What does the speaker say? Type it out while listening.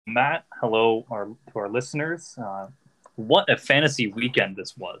Matt, hello to our listeners. What a fantasy weekend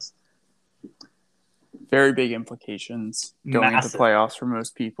this was. Very big implications going into Massive, playoffs for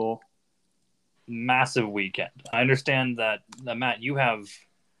most people. massive weekend. I understand that Matt, you have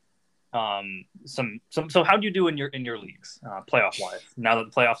some. So how do you do in your leagues, playoff wise? Now that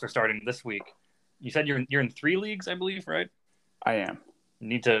the playoffs are starting this week, you said you're in three leagues, I believe, right? I am.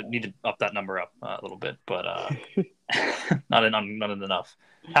 Need to up that number up a little bit, but not enough.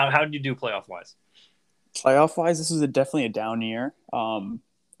 How did you do playoff wise? Playoff wise, this was definitely a down year.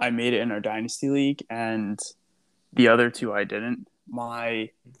 I made it in our dynasty league, and the other two I didn't.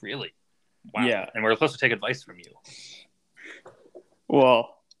 Really? Wow. Yeah, And we're supposed to take advice from you.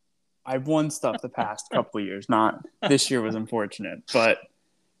 well, I've won stuff the past couple of years. Not this year was unfortunate, but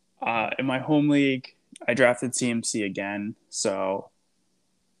in my home league, I drafted CMC again, so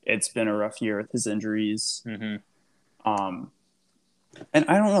it's been a rough year with his injuries. Mm-hmm. Um, and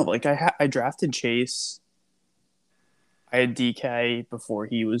I don't know, like I drafted Chase. I had DK before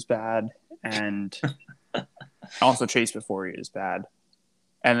he was bad, and also Chase before he was bad,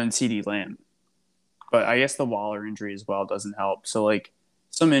 and then CD Lamb. But I guess the Waller injury as well doesn't help. So like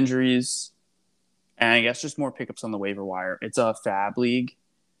some injuries, and I guess just more pickups on the waiver wire. It's a fab league,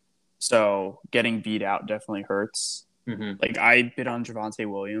 so getting beat out definitely hurts. Mm-hmm. Like I bid on Javonte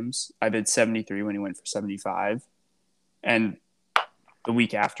Williams. I bid 73 when he went for 75, and the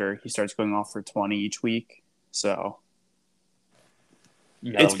week after he starts going off for 20 each week. So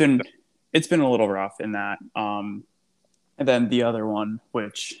Yeah, it's been a little rough in that. And then the other one,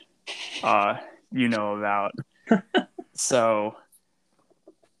 which you know about. So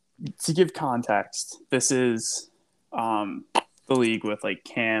to give context, this is the league with like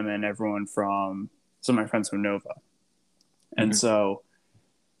Cam and everyone from some of my friends from Nova, and mm-hmm. so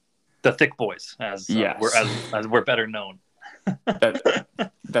The thick boys, as yes, as we're better known.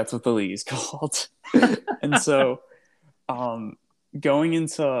 that's what the league is called. And so going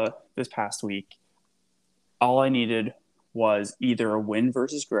into this past week, all I needed was either a win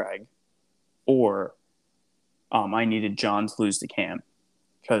versus Greg, or I needed John to lose to Cam,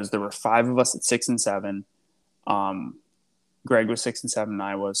 because there were five of us at 6-7. Greg was 6-7, and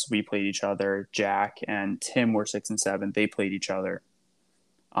I was. So we played each other. Jack and Tim were 6-7. They played each other.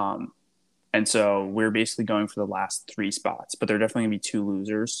 And so we're basically going for the last three spots, but there are definitely going to be two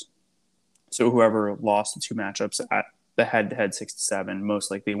losers. So whoever lost the two matchups at the head-to-head 6-7,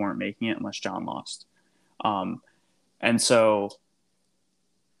 most likely weren't making it unless John lost. And so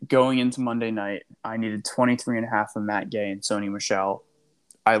going into Monday night, I needed 23.5 of Matt Gay and Sony Michelle.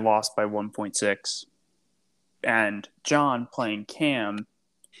 I lost by 1.6. And John playing Cam.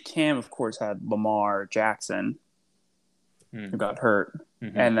 Cam, of course, had Lamar Jackson, who got hurt.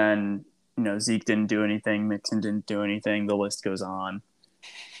 Mm-hmm. And then, Zeke didn't do anything. Mixon didn't do anything. The list goes on.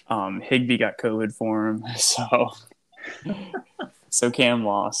 Higbee got COVID for him. So Cam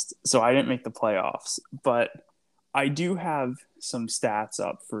lost. So I didn't make the playoffs. But I do have some stats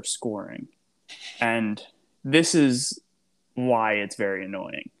up for scoring. And this is why it's very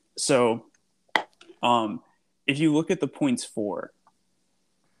annoying. So if you look at the points for,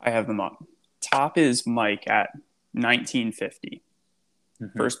 I have them up. Top is Mike at 1950.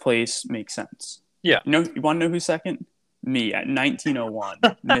 Mm-hmm. First place makes sense. Yeah. You want to know who's second? Me at 1901,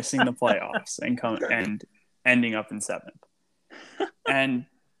 missing the playoffs and ending up in seventh. And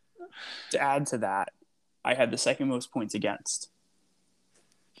to add to that, I had the second most points against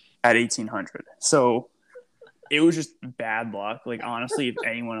at 1800. So it was just bad luck. Like, honestly, if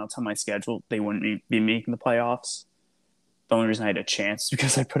anyone else on my schedule, they wouldn't be making the playoffs. The only reason I had a chance is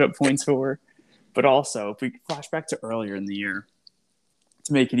because I put up points for. But also, if we flash back to earlier in the year,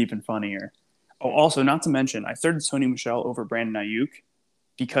 to make it even funnier. Oh, also, not to mention, I started Sony Michelle over Brandon Ayuk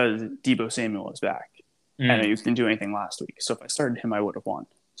because Deebo Samuel is back. And Ayuk didn't do anything last week. So if I started him, I would have won.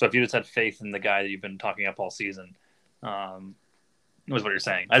 So if you just had faith in the guy that you've been talking up all season, was what you're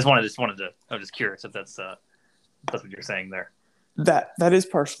saying. I was just curious if that's what you're saying there. That is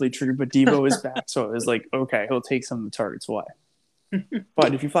partially true, but Deebo is back, so it was like, okay, he'll take some of the targets away.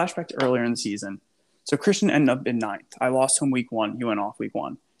 But if you flash back to earlier in the season, so Christian ended up in 9th. I lost him week 1. He went off week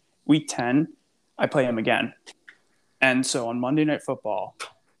 1. Week 10, I play him again. And so on Monday Night Football,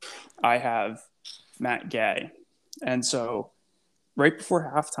 I have Matt Gay. And so right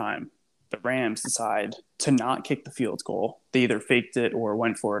before halftime, the Rams decide to not kick the field goal. They either faked it or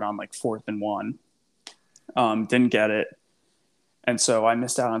went for it on like 4th and 1. Didn't get it. And so I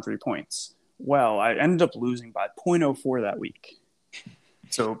missed out on 3 points. Well, I ended up losing by 0.04 that week.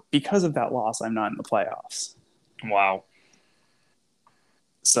 So because of that loss, I'm not in the playoffs. Wow.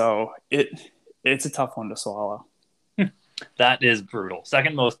 So it's a tough one to swallow. That is brutal.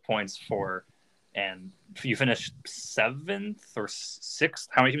 Second most points for, and you finished 7th or 6th.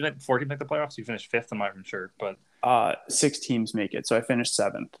 How many teams? 4 teams make the playoffs. You finished 5th. I'm not even sure, but 6 teams make it, so I finished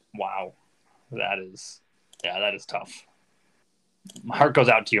 7th. Wow, that is tough. My heart goes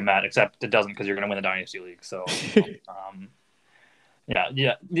out to you, Matt. Except it doesn't because you're going to win the Dynasty League. So,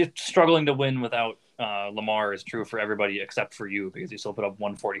 yeah, you're struggling to win without Lamar is true for everybody except for you because you still put up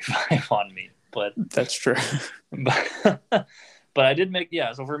 145 on me. But that's true. But I did make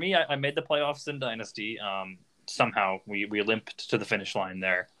So for me, I made the playoffs in Dynasty. Somehow we limped to the finish line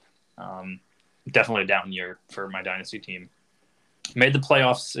there. Definitely a down year for my Dynasty team. Made the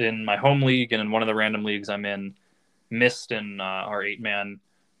playoffs in my home league and in one of the random leagues I'm in. Missed in our 8-man,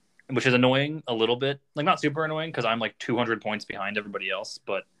 which is annoying a little bit. Like not super annoying because I'm like 200 points behind everybody else.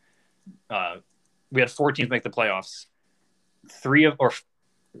 But we had 4 teams make the playoffs.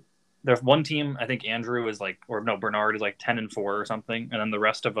 There's one team, I think Andrew is Bernard is like 10-4 or something, and then the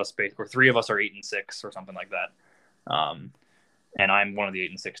rest of us, or 3 of us, are 8-6 or something like that. And I'm one of the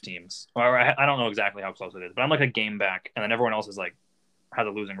 8-6 teams. Or I don't know exactly how close it is, but I'm like a game back, and then everyone else is like has a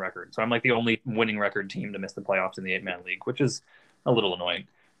losing record. So I'm like the only winning record team to miss the playoffs in the 8-man league, which is a little annoying.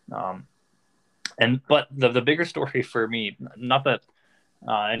 But the bigger story for me, not that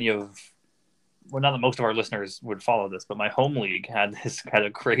not that most of our listeners would follow this, but my home league had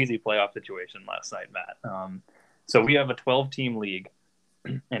a crazy playoff situation last night, Matt. So we have a 12-team league,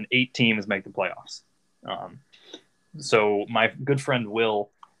 and 8 teams make the playoffs. So my good friend Will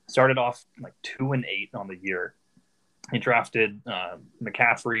started off like 2-8 on the year. He drafted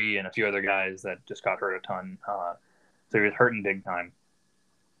McCaffrey and a few other guys that just got hurt a ton. So he was hurting big time.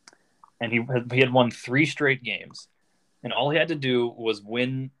 And he had won 3 straight games. And all he had to do was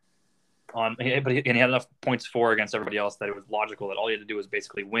win and he had enough points for against everybody else that it was logical that all he had to do was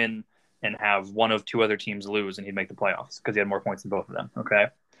basically win and have one of 2 other teams lose, and he'd make the playoffs because he had more points than both of them. Okay.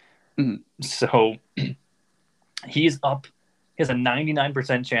 Mm-hmm. So he's up. He has a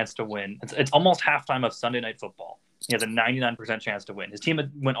 99% chance to win. It's almost halftime of Sunday Night Football. He has a 99% chance to win. His team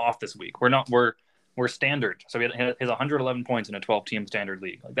went off this week. We're standard. So he has 111 points in a 12-team standard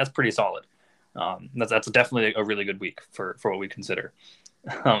league. Like that's pretty solid. That's definitely a really good week for what we consider.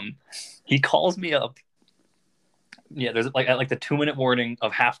 He calls me up. Yeah, there's like the 2-minute warning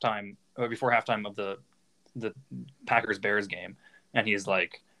of halftime or before halftime of the Packers Bears game, and he's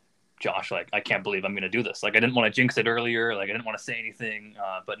like, Josh, like I can't believe I'm gonna do this. Like I didn't want to jinx it earlier. Like I didn't want to say anything,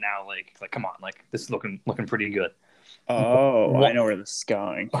 but now like come on, like this is looking pretty good. Oh, I know where this is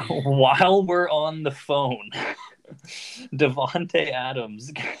going. While we're on the phone, Devontae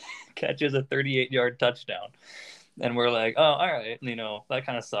Adams catches a 38-yard touchdown. And we're like, oh, all right, that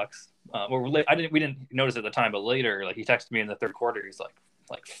kind of sucks. We didn't notice at the time, but later, like he texted me in the third quarter. He's like,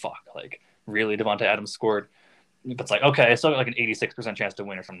 fuck, like really, Devontae Adams scored. But it's like, okay, I still got like an 86% chance to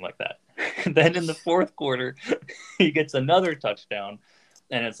win or something like that. Then in the fourth quarter, he gets another touchdown,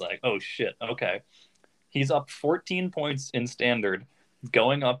 and it's like, oh shit, okay. He's up 14 points in standard,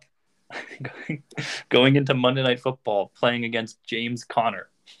 going into Monday Night Football, playing against James Conner.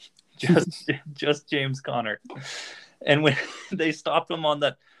 Just James Conner. And when they stopped him on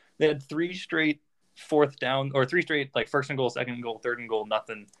that, they had 3 straight 4th down or 3 straight like 1st and goal, 2nd and goal, 3rd and goal,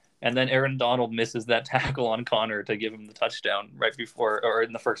 nothing. And then Aaron Donald misses that tackle on Conner to give him the touchdown right before, or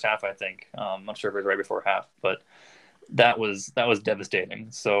in the first half, I think. I'm not sure if it was right before half, but that was devastating.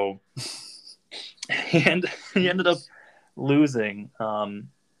 So he ended up losing.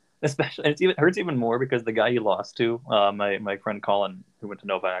 Especially, and it hurts even more because the guy he lost to, my friend Colin, who went to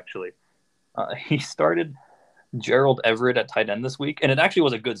Nova, actually, he started Gerald Everett at tight end this week, and it actually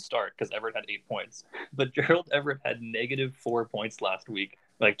was a good start because Everett had 8 points. But Gerald Everett had -4 points last week,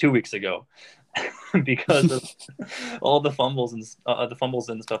 like 2 weeks ago, because of all the fumbles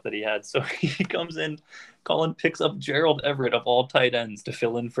and stuff that he had. So he comes in, Colin picks up Gerald Everett of all tight ends to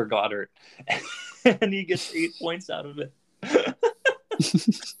fill in for Goddard, and he gets 8 points out of it.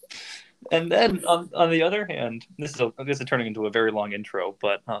 And then on the other hand, this is turning into a very long intro,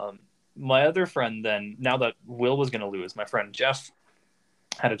 but my other friend then, now that Will was going to lose, my friend Jeff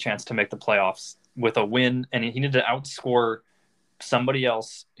had a chance to make the playoffs with a win, and he needed to outscore somebody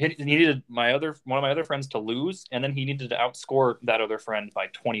else. He needed one of my other friends to lose, and then he needed to outscore that other friend by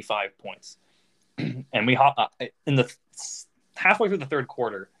 25 points. And we in the halfway through the third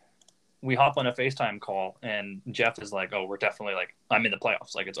quarter, we hop on a FaceTime call, and Jeff is like, oh, we're definitely like, I'm in the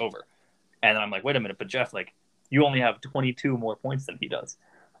playoffs. Like, it's over. And then I'm like, wait a minute, but Jeff, like, you only have 22 more points than he does.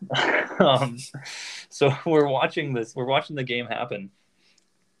 So we're watching the game happen.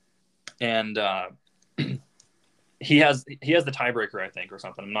 And he has the tiebreaker, I think, or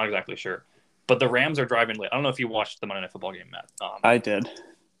something. I'm not exactly sure. But the Rams are driving late. I don't know if you watched the Monday Night Football game, Matt. I did.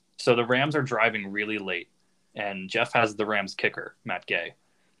 So the Rams are driving really late, and Jeff has the Rams kicker, Matt Gay.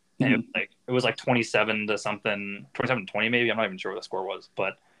 And it was like 27 to something, 27-20 maybe. I'm not even sure what the score was,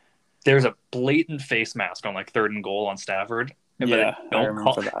 but there's a blatant face mask on like 3rd and goal on Stafford. Yeah, I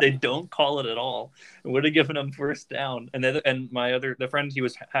remember that. They don't call it at all. It would have given him first down. And the friend he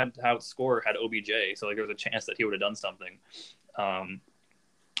had to outscore had OBJ, so like there was a chance that he would have done something,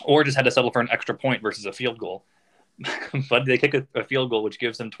 or just had to settle for an extra point versus a field goal. But they kick a field goal, which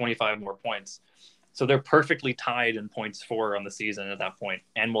gives them 25 more points. So they're perfectly tied in points for on the season at that point,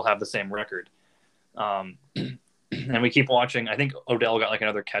 and we'll have the same record. And we keep watching. I think Odell got like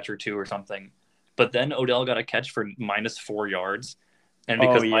another catch or two or something, but then Odell got a catch for -4 yards, and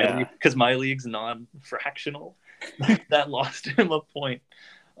because my league's non-fractional, that lost him a point.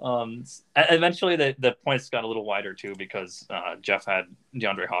 Eventually, the points got a little wider too because Jeff had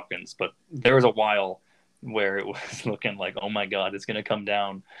DeAndre Hopkins, but there was a while where it was looking like, oh my God, it's going to come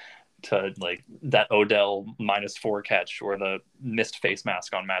down to like that Odell -4 catch or the missed face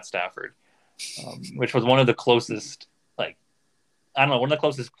mask on Matt Stafford, which was one of the closest, like, I don't know, one of the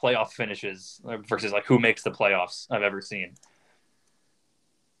closest playoff finishes versus like who makes the playoffs I've ever seen,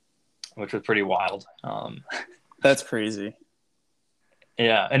 which was pretty wild. That's crazy.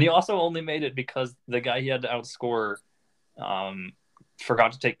 Yeah, and he also only made it because the guy he had to outscore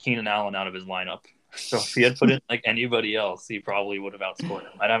forgot to take Keenan Allen out of his lineup. So if he had put in like anybody else, he probably would have outscored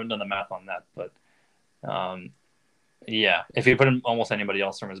him. I haven't done the math on that, but yeah, if he put in almost anybody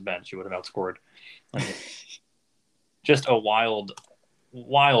else from his bench, he would have outscored. Just a wild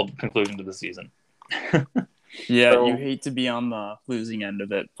conclusion to the season. Yeah, so, you hate to be on the losing end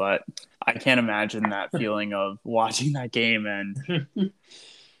of it, but I can't imagine that feeling of watching that game and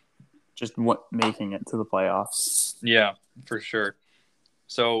just making it to the playoffs. Yeah, for sure.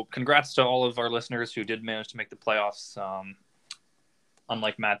 So congrats to all of our listeners who did manage to make the playoffs.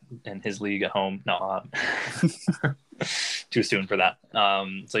 Unlike Matt and his league at home. No, too soon for that.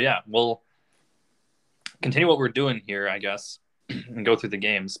 So yeah, we'll continue what we're doing here, I guess, and go through the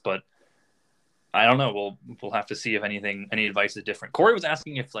games. But I don't know. We'll have to see if any advice is different. Corey was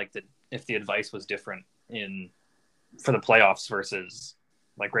asking if the advice was different for the playoffs versus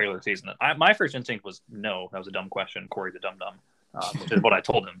like regular season. My first instinct was no. That was a dumb question. Corey's a dum-dum. Which is what I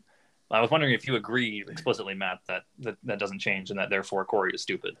told him. I was wondering if you agree explicitly, Matt, that doesn't change and that therefore Corey is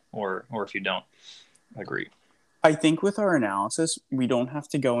stupid, or if you don't agree. I think with our analysis, we don't have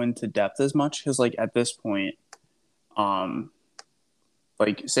to go into depth as much because, like, at this point,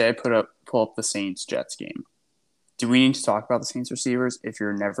 like, say I pull up the Saints-Jets game. Do we need to talk about the Saints receivers if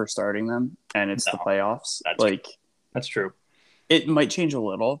you're never starting them and it's the playoffs? That's true. It might change a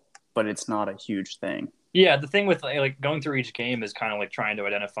little, but it's not a huge thing. Yeah, the thing with like going through each game is kind of like trying to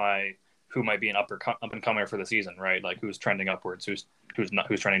identify who might be an up and comer for the season, right? Like who's trending upwards, who's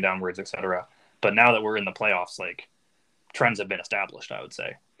trending downwards, etc. But now that we're in the playoffs, like trends have been established, I would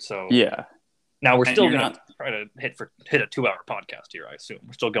say. So yeah. Now we're still going to try to hit a 2-hour podcast here. I assume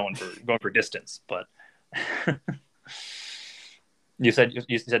we're still going for distance, but you said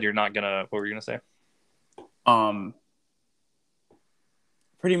you're not gonna. What were you gonna say?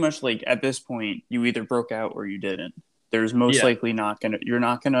 Pretty much like at this point, you either broke out or you didn't. There's most likely you're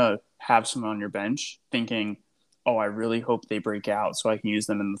not gonna have someone on your bench thinking, oh, I really hope they break out so I can use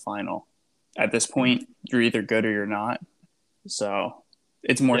them in the final. At this point, you're either good or you're not. So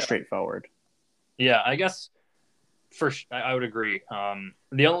it's more straightforward. Yeah, I guess I would agree.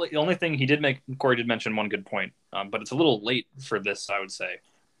 The only thing Corey did mention one good point, but it's a little late for this, I would say.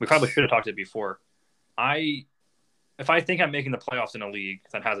 We probably should have talked it before. If I think I'm making the playoffs in a league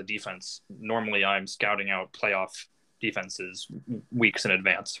that has a defense, normally I'm scouting out playoff defenses weeks in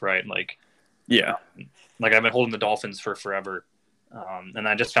advance, right? Like, yeah, like I've been holding the Dolphins for forever. And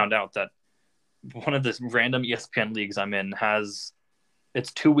I just found out that one of the random ESPN leagues I'm in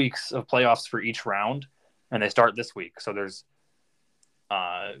it's 2 weeks of playoffs for each round, and they start this week. So there's,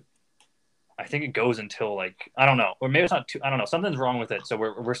 I think it goes until like, I don't know, or maybe it's not I don't know. Something's wrong with it. So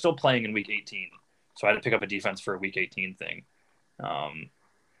we're still playing in week 18. So I had to pick up a defense for a week 18 thing,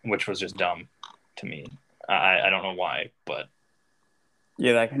 which was just dumb to me. I don't know why, but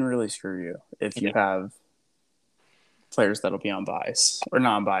yeah, that can really screw you if you have players that'll be on buys or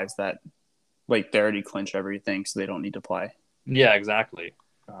not on buys that like they already clinch everything, so they don't need to play. Yeah, exactly.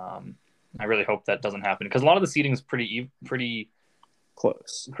 I really hope that doesn't happen because a lot of the seating is pretty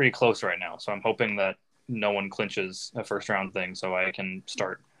close right now. So I'm hoping that no one clinches a first round thing, so I can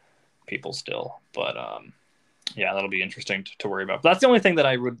start people still. But yeah, that'll be interesting to worry about. But that's the only thing that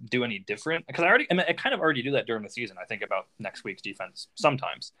I would do any different because I kind of already do that during the season. I think about next week's defense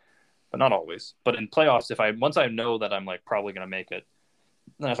sometimes, but not always. But in playoffs, once I know that I'm like probably going to make it,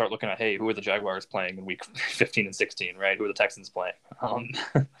 then I start looking at, hey, who are the Jaguars playing in week 15 and 16, right? Who are the Texans playing?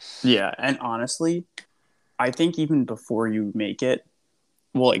 Yeah, and honestly, I think even before you make it,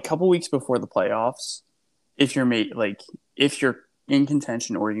 well, a couple weeks before the playoffs, if you're in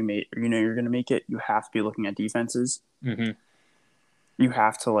contention or you know you're going to make it, you have to be looking at defenses. Mm-hmm. You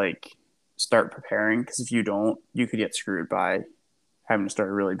have to like start preparing, because if you don't, you could get screwed by having to start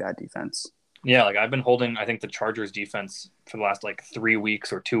a really bad defense. Yeah, like I've been holding, I think, the Chargers defense for the last like 3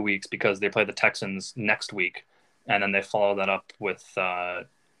 weeks or 2 weeks because they play the Texans next week, and then they follow that up with the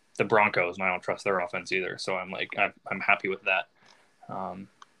Broncos, and I don't trust their offense either. So I'm happy with that.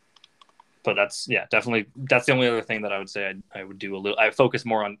 But that's definitely that's the only other thing that I would say I would do a little. I focus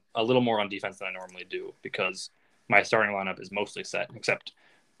a little more on defense than I normally do because my starting lineup is mostly set, except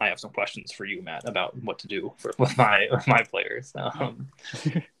I have some questions for you, Matt, about what to do with my players.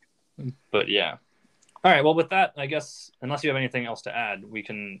 But yeah. All right. Well, with that, I guess, unless you have anything else to add, we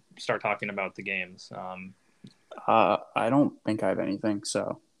can start talking about the games. I don't think I have anything,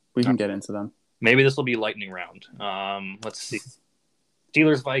 so we can get into them. Maybe this will be lightning round. Let's see.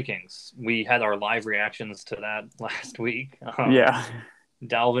 Steelers Vikings. We had our live reactions to that last week. Yeah.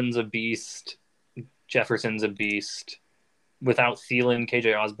 Dalvin's a beast. Jefferson's a beast. Without Thielen,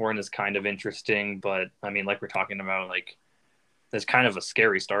 KJ Osborne is kind of interesting, but I mean, like we're talking about, like, it's kind of a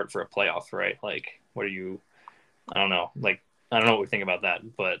scary start for a playoff, right? Like, I don't know. Like, I don't know what we think about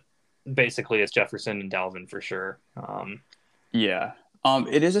that, but basically it's Jefferson and Dalvin for sure. Yeah.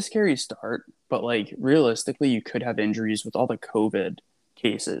 It is a scary start, but like realistically, you could have injuries with all the COVID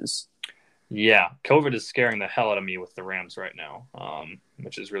cases. Yeah, COVID is scaring the hell out of me with the Rams right now,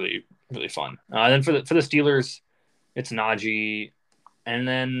 which is really, really fun. And then for the Steelers, it's Najee, and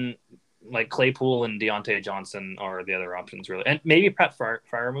then like Claypool and Deontay Johnson are the other options, really, and maybe Pat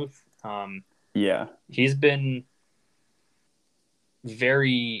Freiermuth. Yeah, he's been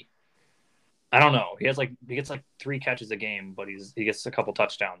very. I don't know. He gets like 3 catches a game, but he gets a couple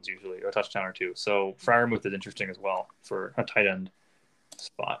touchdowns usually, or a touchdown or 2. So Freiermuth is interesting as well for a tight end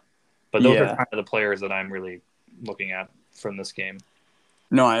spot. But those are kind of the players that I'm really looking at from this game.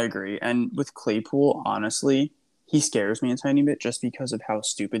 No, I agree. And with Claypool, honestly, he scares me a tiny bit just because of how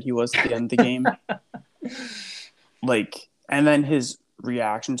stupid he was at the end of the game. Like, and then his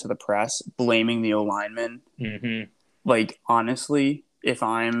reaction to the press, blaming the O-lineman. Mm-hmm. Like, honestly, if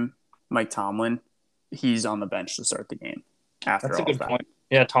I'm Mike Tomlin, he's on the bench to start the game. That's a good point.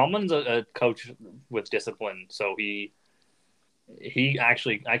 Yeah, Tomlin's a coach with discipline, so he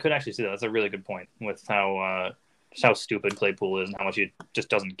actually, I could actually see that. That's a really good point with how stupid Claypool is and how much he just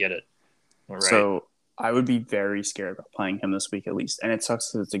doesn't get it. Right? So I would be very scared about playing him this week at least, and it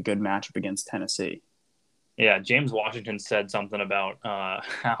sucks because it's a good matchup against Tennessee. Yeah, James Washington said something about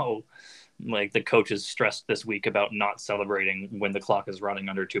how like the coach is stressed this week about not celebrating when the clock is running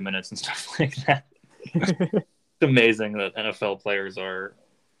under 2 minutes and stuff like that. It's amazing that NFL players are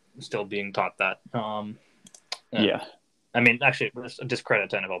still being taught that. Yeah. I mean, actually,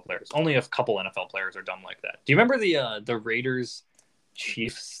 discredit to NFL players. Only a couple NFL players are done like that. Do you remember the Raiders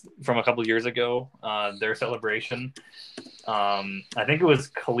Chiefs from a couple years ago? Their celebration. I think it was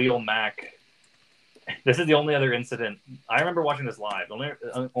Khalil Mack. This is the only other incident I remember watching this live.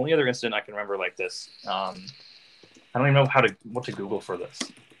 The only other incident I can remember like this. I don't even know what to Google for this.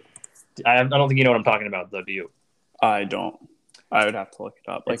 I don't think you know what I'm talking about, though. Do you? I don't. I would have to look it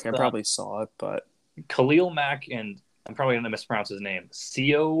up. Like, I probably saw it, but Khalil Mack and I'm probably going to mispronounce his name.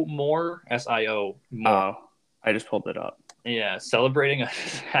 Sio Moore, S-I-O. Moore. I just pulled it up. Yeah, celebrating a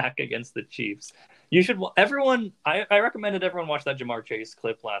sack against the Chiefs. You should. Everyone, I recommended everyone watch that Jamar Chase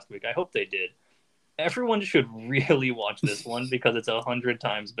clip last week. I hope they did. Everyone should really watch this one because it's 100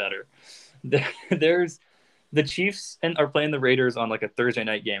 times better. There's the Chiefs are playing the Raiders on like a Thursday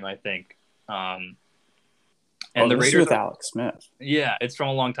night game, I think. And the Raiders with Alex Smith. Yeah, it's from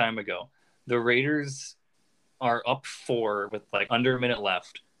a long time ago. The Raiders are up 4 with like under a minute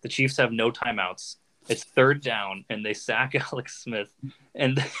left. The Chiefs have no timeouts. It's 3rd down, and they sack Alex Smith.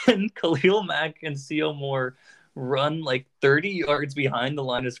 And then Khalil Mack and C.O. Moore run like 30 yards behind the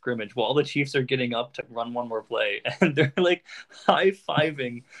line of scrimmage while the Chiefs are getting up to run one more play. And they're like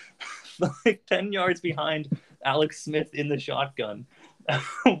high-fiving like 10 yards behind Alex Smith in the shotgun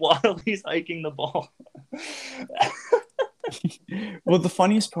while he's hiking the ball. Well, the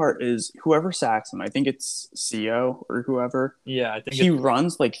funniest part is whoever sacks him, I think it's CO or whoever. Yeah, I think he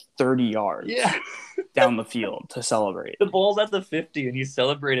runs like 30 yards down the field to celebrate. The ball's at the 50 and he's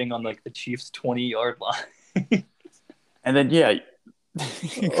celebrating on like the Chiefs 20-yard line. And then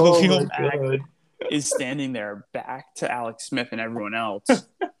Khalil Mack is standing there back to Alex Smith and everyone else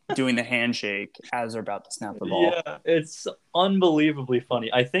doing the handshake as they're about to snap the ball. Yeah, it's unbelievably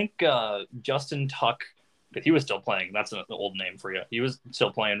funny. I think Justin Tuck, he was still playing. That's an old name for you. He was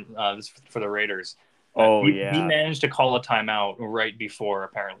still playing for the Raiders. He managed to call a timeout right before,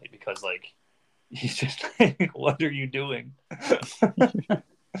 apparently, because like he's just like, "What are you doing?"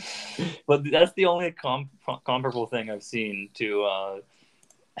 But that's the only comparable thing I've seen to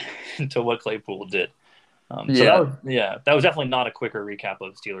what Claypool did. So that was definitely not a quicker recap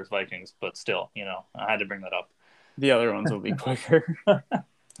of Steelers Vikings, but still, I had to bring that up. The other ones will be quicker.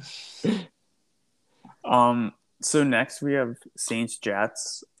 So next we have Saints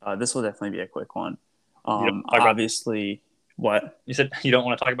Jets. This will definitely be a quick one. Obviously, what you said you don't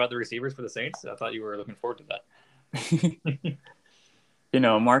want to talk about the receivers for the Saints. I thought you were looking forward to that.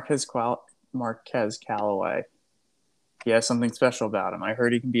 Marquez Callaway. He has something special about him. I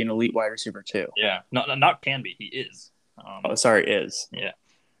heard he can be an elite wide receiver too. Yeah, not can be. He is. Is. Yeah.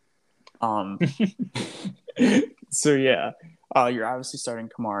 So yeah, you're obviously starting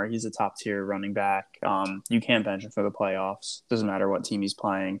Kamara. He's a top tier running back. You can't bench him for the playoffs. Doesn't matter what team he's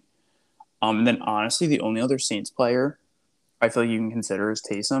playing. And then honestly, the only other Saints player I feel like you can consider is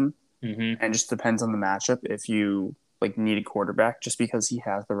Taysom, and just depends on the matchup if you like need a quarterback, just because he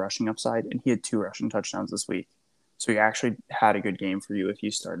has the rushing upside, and he had 2 rushing touchdowns this week. So he actually had a good game for you if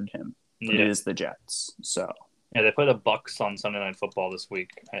you started him. But it is the Jets. So yeah, they play the Bucks on Sunday Night Football this week.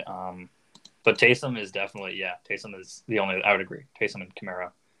 But Taysom is definitely Taysom is the only. I would agree. Taysom and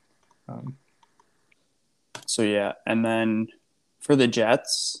Kamara. So yeah, and then for the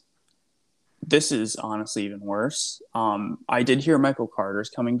Jets, this is honestly even worse. I did hear Michael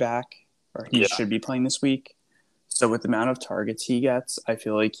Carter's coming back, or he should be playing this week. So with the amount of targets he gets, I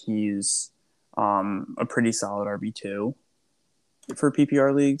feel like he's a pretty solid RB2 for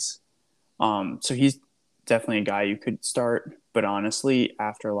PPR leagues. So he's definitely a guy you could start. But honestly,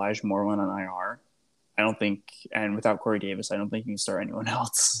 after Elijah Moore went on IR, I don't think, and without Corey Davis, I don't think you can start anyone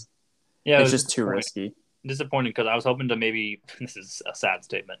else. Yeah, it's just too risky. Disappointing because I was hoping to maybe, this is a sad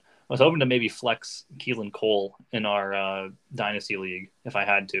statement, I was hoping to maybe flex Keelan Cole in our Dynasty League if I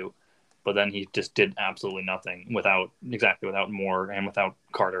had to. But then he just did absolutely nothing without Moore and without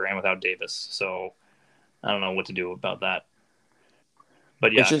Carter and without Davis. So I don't know what to do about that.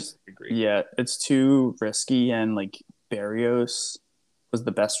 But yeah, I agree. Yeah, it's too risky, and like Berrios was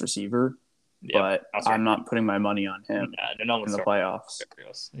the best receiver, but I'm not putting my money on him in the playoffs.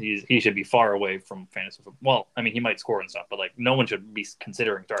 Berrios. He should be far away from fantasy football. Well, I mean, he might score and stuff, but like no one should be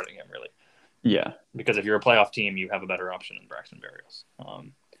considering starting him really. Yeah, because if you're a playoff team, you have a better option than Braxton Berrios.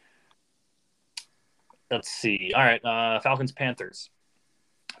 Let's see. All right, Falcons Panthers.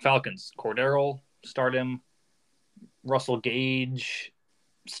 Falcons Cordero, start him. Russell Gage,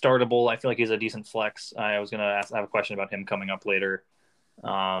 startable. I feel like he's a decent flex. I was gonna have a question about him coming up later.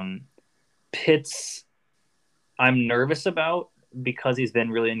 Pitts, I'm nervous about because he's been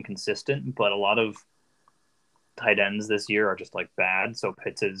really inconsistent, but a lot of tight ends this year are just like bad. So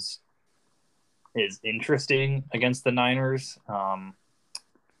Pitts is interesting against the Niners.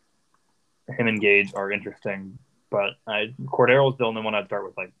 Him and Gage are interesting, but Cordero's the only one I'd start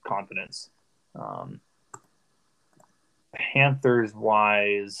with like confidence. Panthers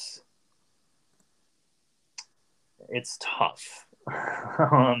wise, it's tough.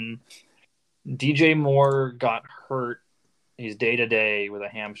 DJ Moore got hurt. He's day to day with a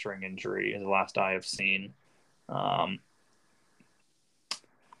hamstring injury, is the last I have seen.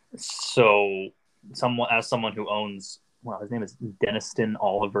 So, someone who owns, his name is Deniston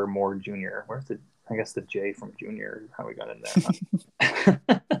Oliver Moore Jr. Where's the J from Junior? How we got in there?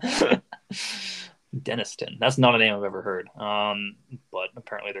 Deniston. That's not a name I've ever heard. But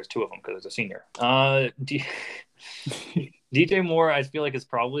apparently there's 2 of them because there's a senior. DJ Moore, I feel like is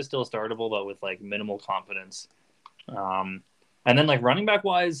probably still startable, but with like minimal confidence. And then like running back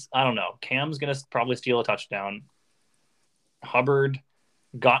wise, I don't know. Cam's gonna probably steal a touchdown. Hubbard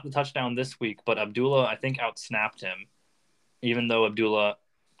got the touchdown this week, but Abdullah I think outsnapped him, even though Abdullah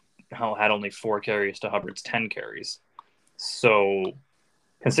had only 4 carries to Hubbard's 10 carries. So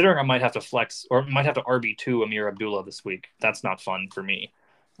considering I might have to flex or might have to RB2 Amir Abdullah this week, that's not fun for me.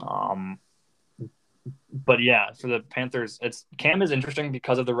 But yeah, for the Panthers, Cam is interesting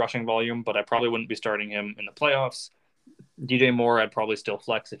because of the rushing volume, but I probably wouldn't be starting him in the playoffs. DJ Moore, I'd probably still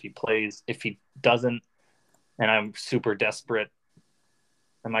flex if he plays. If he doesn't, and I'm super desperate,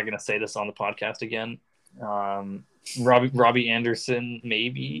 am I going to say this on the podcast again? Robbie Anderson,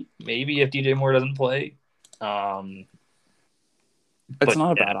 maybe if DJ Moore doesn't play. It's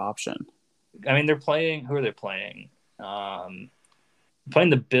not a bad option. I mean, they're playing. Who are they playing? Playing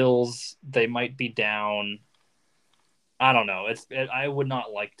the Bills. They might be down. I don't know. I would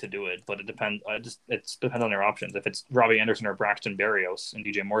not like to do it, but it depends. It depends on their options. If it's Robbie Anderson or Braxton Berrios and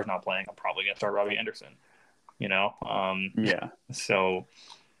DJ Moore's not playing, I'm probably gonna start Robbie Anderson. You know. Yeah. So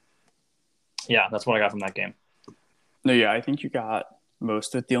yeah, that's what I got from that game. No, yeah, I think you got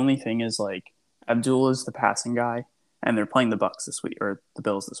most of it. The only thing is like Abdul is the passing guy, and they're playing the Bucks this week or the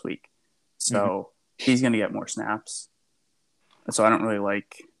Bills this week, so he's gonna get more snaps. So I don't really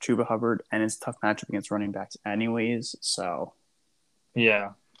like Chuba Hubbard, and it's a tough matchup against running backs anyways. So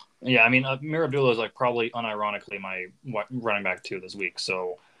yeah. I mean, Amir Abdullah is like probably unironically my running back 2 this week.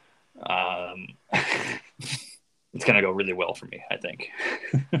 So it's gonna go really well for me, I think.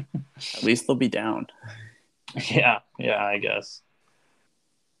 At least they'll be down. Yeah, I guess.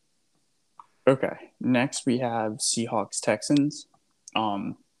 Okay, next we have Seahawks Texans.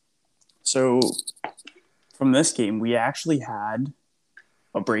 So from this game, we actually had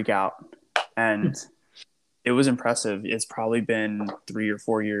a breakout, and it was impressive. It's probably been 3 or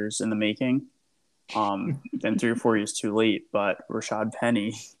 4 years in the making, and 3 or 4 years too late. But Rashad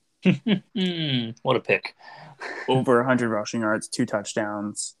Penny, what a pick! over 100 rushing yards, 2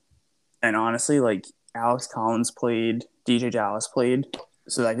 touchdowns, and honestly, like Alex Collins played, DJ Dallas played,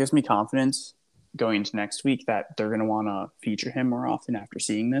 so that gives me confidence going into next week that they're going to want to feature him more often after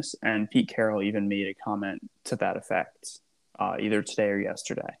seeing this. And Pete Carroll even made a comment to that effect either today or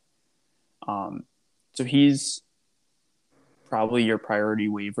yesterday. So he's probably your priority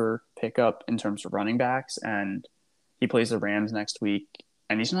waiver pickup in terms of running backs, and he plays the Rams next week,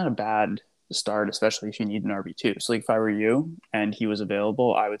 and he's not a bad start, especially if you need an RB2. So like if I were you and he was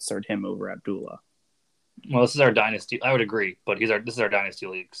available, I would start him over Abdullah. Well, this is our dynasty. I would agree, but this is our dynasty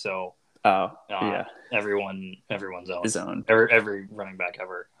league, so yeah, everyone's own. His own. Every running back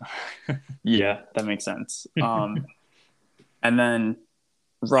ever. Yeah, that makes sense. And then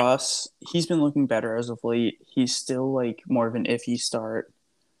Russ, he's been looking better as of late. He's still like more of an iffy start,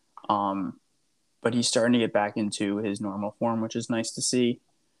 but he's starting to get back into his normal form, which is nice to see.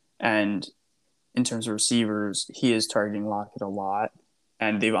 And in terms of receivers, he is targeting Lockett a lot,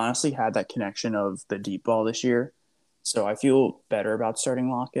 and they've honestly had that connection of the deep ball this year. So I feel better about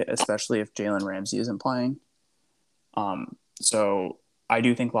starting Lockett, especially if Jalen Ramsey isn't playing. So I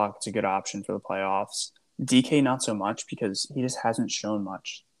do think Lockett's a good option for the playoffs. DK not so much because he just hasn't shown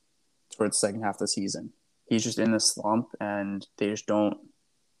much towards the second half of the season. He's just in this slump, and he just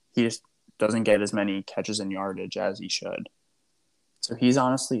doesn't get as many catches and yardage as he should. So he's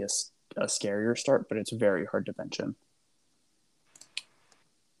honestly a scarier start, but it's very hard to bench him.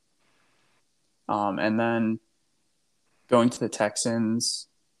 And then going to the Texans,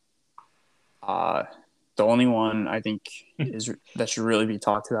 the only one I think that should really be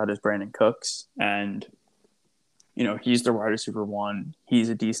talked about is Brandon Cooks. And, he's the wide receiver 1. He's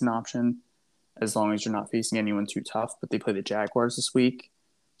a decent option as long as you're not facing anyone too tough. But they play the Jaguars this week.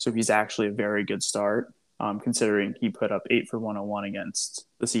 So he's actually a very good start, considering he put up 8 for 101 against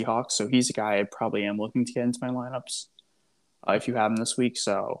the Seahawks. So he's a guy I probably am looking to get into my lineups if you have him this week.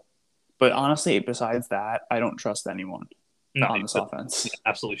 So, but honestly, besides that, I don't trust anyone on this offense.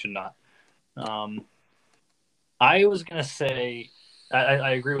 Absolutely should not. I was going to say,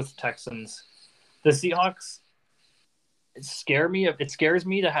 I agree with the Texans. The Seahawks, it scares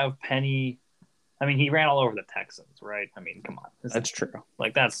me to have Penny. I mean, he ran all over the Texans, right? I mean, come on. That's true.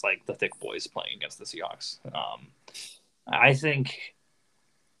 Like, that's like the thick boys playing against the Seahawks. I think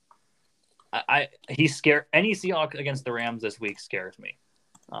he's scared. Any Seahawks against the Rams this week scares me.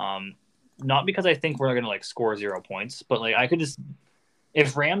 Not because I think we're going to like score 0 points, but like I could just,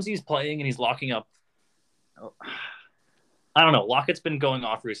 if Ramsey's playing and he's locking up, I don't know. Lockett's been going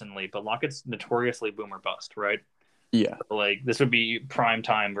off recently, but Lockett's notoriously boom or bust, right? Yeah. So, like, this would be prime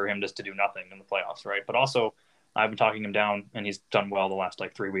time for him just to do nothing in the playoffs, right? But also, I've been talking him down, and he's done well the last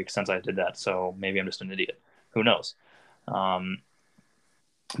like 3 weeks since I did that. So maybe I'm just an idiot. Who knows? But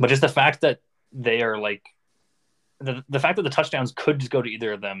just the fact that they are like the fact that the touchdowns could just go to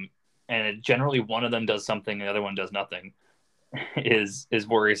either of them, and generally one of them does something, and the other one does nothing, is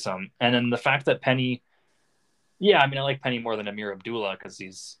worrisome. And then the fact that Penny, I mean, I like Penny more than Amir Abdullah because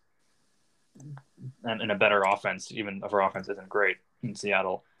he's in a better offense, even if our offense isn't great in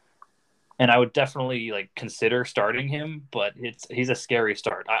Seattle. And I would definitely like consider starting him, but he's a scary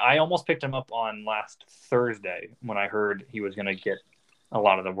start. I almost picked him up on last Thursday when I heard he was going to get a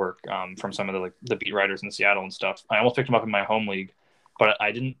lot of the work from some of the beat writers in Seattle and stuff. I almost picked him up in my home league, but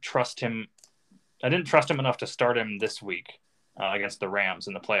I didn't trust him. I didn't trust him enough to start him this week against the Rams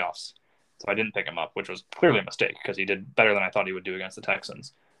in the playoffs. So I didn't pick him up, which was clearly a mistake because he did better than I thought he would do against the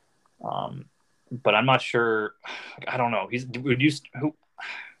Texans. But I'm not sure. I don't know.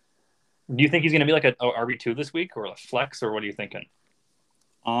 Do you think he's going to be like a RB2 this week or a flex, or what are you thinking?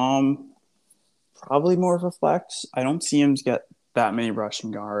 Um, Probably more of a flex. I don't see him get that many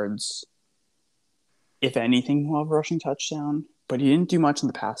rushing yards. If anything, he'll have a rushing touchdown, but he didn't do much in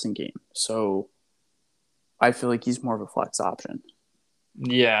the passing game. So I feel like he's more of a flex option.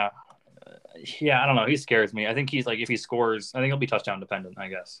 Yeah. Yeah, I don't know. He scares me. I think he's like, if he scores, I think he'll be touchdown dependent, I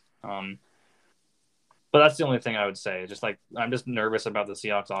guess. But that's the only thing I would say. Just like, I'm just nervous about the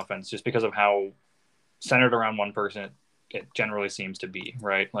Seahawks offense just because of how centered around one person it generally seems to be,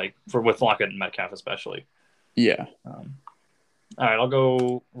 right? Like with Lockett and Metcalf especially. Yeah. All right, I'll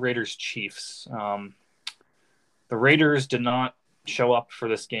go Raiders Chiefs. The Raiders did not show up for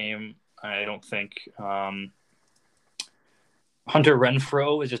this game, I don't think. Hunter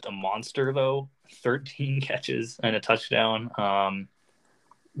Renfrow is just a monster, though. 13 catches and a touchdown.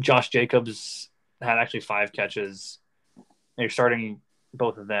 Josh Jacobs had actually 5 catches. They're starting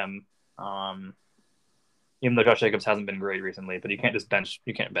both of them. Even though Josh Jacobs hasn't been great recently, but you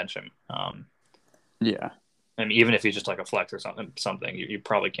can't bench him. Yeah. I mean, even if he's just like a flex or something, you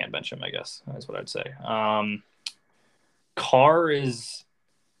probably can't bench him, I guess. That's what I'd say. Carr is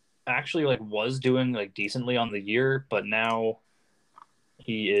actually was doing decently on the year, but now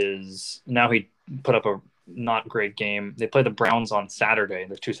he put up a not great game. They play the Browns on Saturday.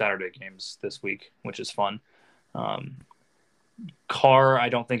 There's 2 Saturday games this week, which is fun. Carr, I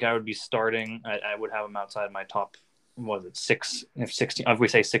don't think I would be starting. I would have him outside my top. Was it 6? If 16, if we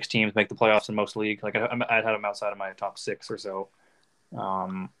say 6 teams make the playoffs in most league, I'd have him outside of my top 6 or so.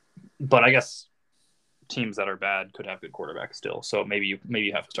 But I guess teams that are bad could have good quarterbacks still. So maybe you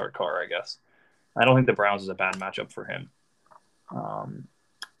have to start Carr. I guess. I don't think the Browns is a bad matchup for him.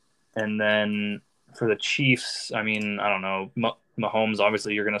 And then for the Chiefs, I mean, I don't know. Mahomes,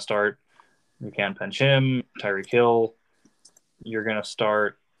 obviously, you're going to start. You can't bench him. Tyreek Hill, you're going to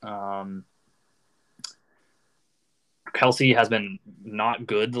start. Kelsey has been not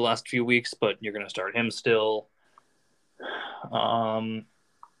good the last few weeks, but you're going to start him still. They're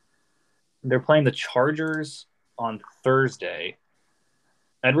playing the Chargers on Thursday.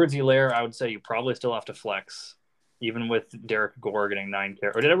 Edwards-Helaire, I would say you probably still have to flex, even with Derek Gore getting 9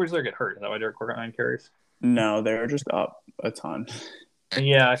 carries. Or did Edwards-Helaire get hurt? Is that why Derek Gore got 9 carries? No, they're just up a ton.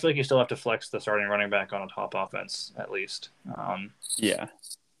 Yeah, I feel like you still have to flex the starting running back on a top offense, at least. Yeah.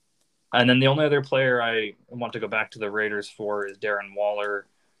 And then the only other player I want to go back to the Raiders for is Darren Waller,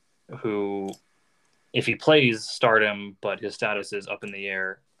 who, if he plays, start him, but his status is up in the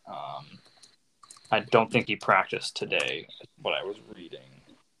air. I don't think he practiced today, is what I was reading.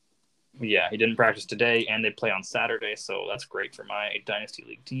 Yeah, he didn't practice today, and they play on Saturday, so that's great for my Dynasty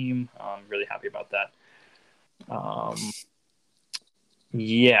League team. I'm really happy about that.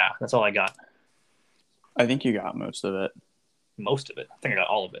 Yeah, that's all I got. I think you got most of it. Most of it. I think I got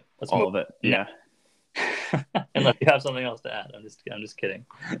all of it. All of it. Yeah. Unless you have something else to add. I'm just kidding.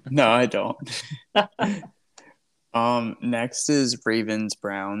 No, I don't. Next is Ravens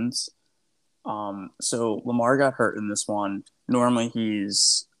Browns. So Lamar got hurt in this one. Normally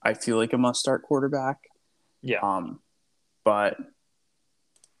he's, I feel like, a must-start quarterback. Yeah. But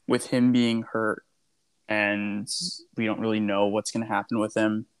with him being hurt and we don't really know what's going to happen with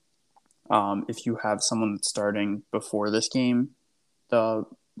him, if you have someone that's starting before this game, the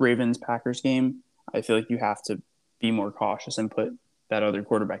Ravens-Packers game, I feel like you have to be more cautious and put that other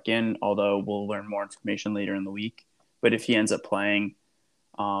quarterback in, although we'll learn more information later in the week. But if he ends up playing,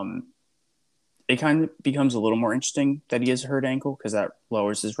 it kind of becomes a little more interesting that he has a hurt ankle because that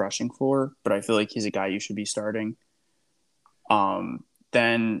lowers his rushing floor. But I feel like he's a guy you should be starting.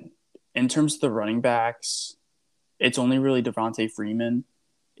 Then in terms of the running backs, it's only really Devontae Freeman,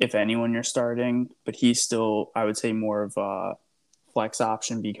 if anyone, you're starting. But he's still, I would say, more of a flex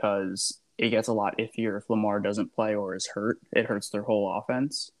option because it gets a lot iffier if Lamar doesn't play or is hurt. It hurts their whole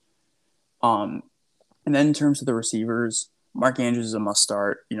offense. And then in terms of the receivers, Mark Andrews is a must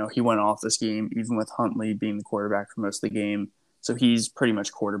start. You know, he went off this game, even with Huntley being the quarterback for most of the game. So he's pretty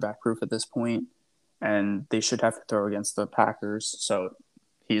much quarterback proof at this point. And they should have to throw against the Packers. So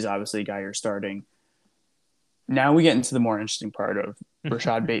he's obviously a guy you're starting. Now we get into the more interesting part of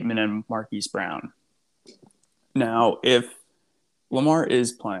Rashad Bateman and Marquise Brown. Now, if Lamar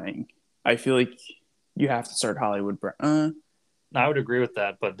is playing, I feel like you have to start Hollywood Brown. I would agree with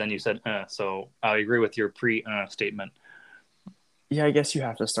that, but then you said, so I agree with your statement. Yeah, I guess you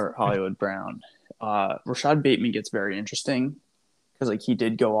have to start Hollywood Brown. Rashad Bateman gets very interesting because, he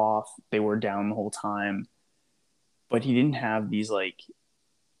did go off. They were down the whole time, but he didn't have these,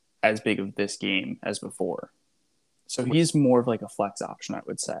 as big of this game as before. So he's more of, a flex option, I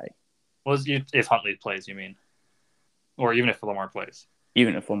would say. Well, if Huntley plays, you mean? Or even if Lamar plays?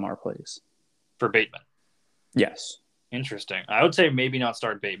 Even if Lamar plays. for Bateman. Yes. Interesting. I would say maybe not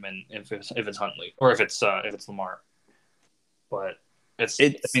start Bateman if it's Huntley or if it's Lamar. But it's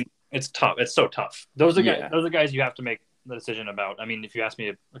tough. It's so tough. Those are guys you have to make the decision about. I mean, if you ask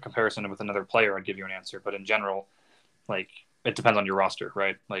me a comparison with another player, I'd give you an answer. But in general, like, it depends on your roster,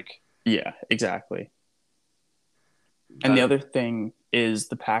 right? Like, yeah, exactly. And the other thing is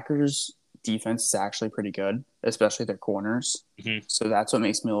the Packers' defense is actually pretty good, especially their corners. Mm-hmm. So that's what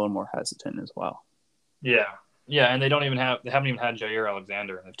makes me a little more hesitant as well. Yeah, and they haven't even had Jair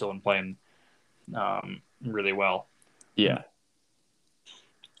Alexander, and they've still been playing really well. Yeah.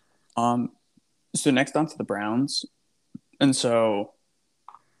 So next on to the Browns, and so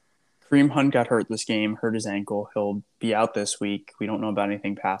Kareem Hunt got hurt this game, hurt his ankle. He'll be out this week. We don't know about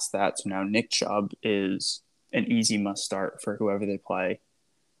anything past that. So now Nick Chubb is an easy must start for whoever they play.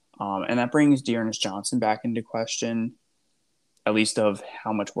 And that brings Dearness Johnson back into question, at least of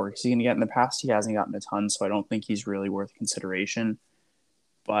how much work is he going to get. In the past, he hasn't gotten a ton, so I don't think he's really worth consideration.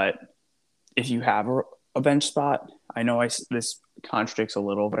 But if you have a bench spot, I know this contradicts a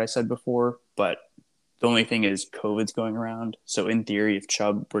little what I said before, but the only thing is COVID's going around. So in theory, if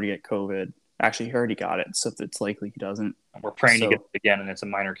Chubb were to get COVID, actually he already got it, so it's likely he doesn't. We're praying to get it again, and it's a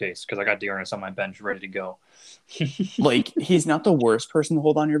minor case because I got Dearness on my bench ready to go. Like, he's not the worst person to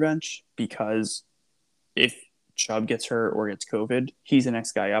hold on your bench because if Chubb gets hurt or gets COVID, he's the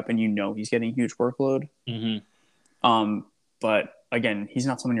next guy up, and you know he's getting a huge workload. Mm-hmm. But again, he's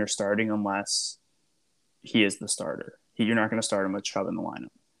not someone you're starting unless he is the starter. You're not going to start him with Chubb in the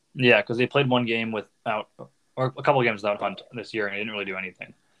lineup. Yeah, because they played one game without, or a couple of games without Hunt this year, and he didn't really do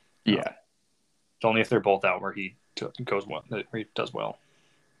anything. Yeah, it's only if they're both out where he goes well, where he does well.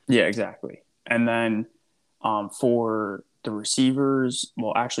 Yeah, exactly. And then for the receivers,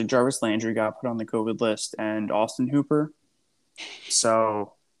 well, actually, Jarvis Landry got put on the COVID list, and Austin Hooper.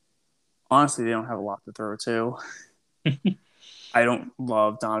 So honestly, they don't have a lot to throw to. I don't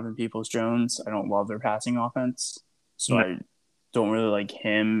love Donovan Peoples-Jones. I don't love their passing offense. So I don't really like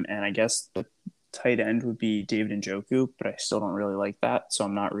him. And I guess the tight end would be David Njoku, but I still don't really like that. So I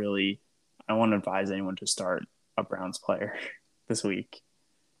don't want to advise anyone to start a Browns player this week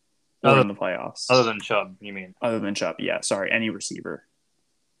or in the playoffs. Other than Chubb, you mean? Other than Chubb, yeah. Sorry, any receiver.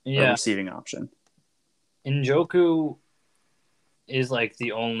 Yeah. Or receiving option. Njoku is like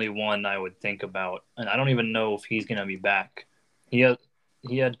the only one I would think about. And I don't even know if he's going to be back. He had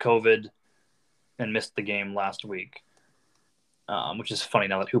COVID and missed the game last week, which is funny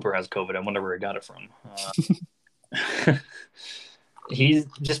now that Hooper has COVID. I wonder where he got it from. He's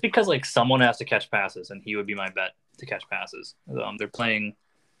just because like someone has to catch passes, and he would be my bet to catch passes. They're playing,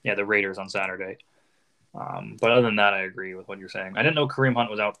 the Raiders on Saturday. But other than that, I agree with what you're saying. I didn't know Kareem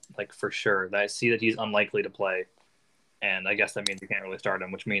Hunt was out like for sure. I see that he's unlikely to play, and I guess that means you can't really start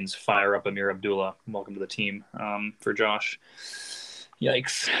him, which means fire up Amir Abdullah. Welcome to the team for Josh.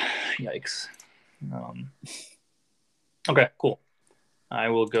 Yikes. Okay, cool. I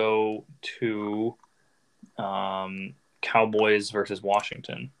will go to Cowboys versus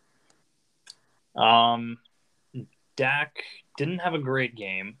Washington. Dak didn't have a great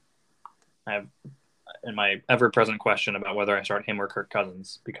game. I have in my ever-present question about whether I start him or Kirk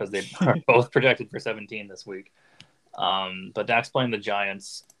Cousins because they are both projected for 17 this week. But Dak's playing the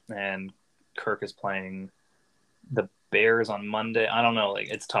Giants, and Kirk is playing the Bears on Monday. I don't know.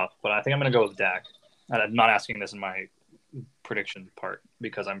 It's tough, but I think I'm going to go with Dak. I'm not asking this in my prediction part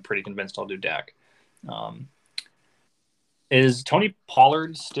because I'm pretty convinced I'll do Dak. Is Tony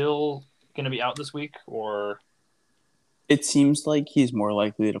Pollard still going to be out this week, or? It seems like he's more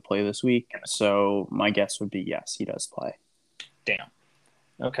likely to play this week, so my guess would be yes, he does play. Damn.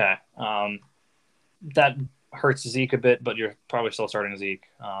 Okay. That hurts Zeke a bit, but you're probably still starting Zeke.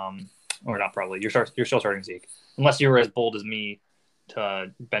 Or not probably. You're still starting Zeke. Unless you were as bold as me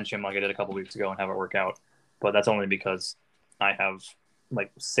to bench him like I did a couple weeks ago and have it work out. But that's only because I have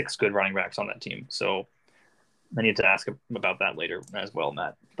like 6 good running backs on that team. So I need to ask about that later as well,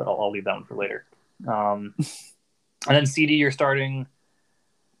 Matt. But I'll leave that one for later. And then CD, you're starting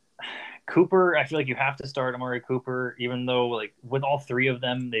Cooper. I feel like you have to start Amari Cooper, even though like with all 3 of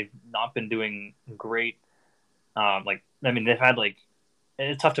them, they've not been doing great. They've had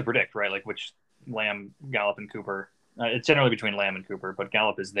it's tough to predict, right? Like which Lamb, Gallup, and Cooper. It's generally between Lamb and Cooper, but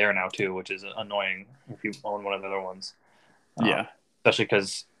Gallup is there now too, which is annoying if you own one of the other ones. Yeah, especially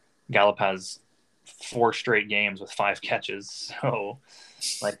because Gallup has 4 straight games with 5 catches, so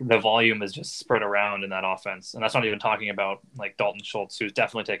like the volume is just spread around in that offense, and that's not even talking about like Dalton Schultz, who's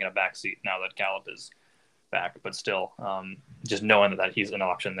definitely taking a back seat now that Gallup is back, but still, just knowing that he's an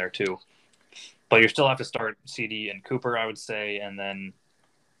option there too. But you still have to start CD and Cooper, I would say, and then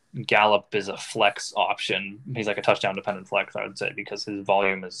Gallup is a flex option. He's like a touchdown dependent flex, I would say, because his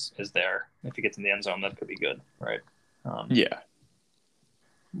volume is there. If he gets in the end zone, that could be good, right? Yeah.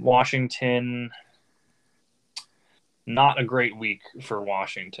 Washington, not a great week for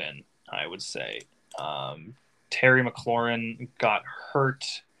Washington, I would say. Terry McLaurin got hurt.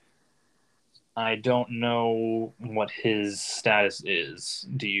 I don't know what his status is.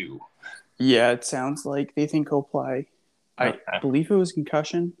 Do you? Yeah, it sounds like they think he'll play. I believe it was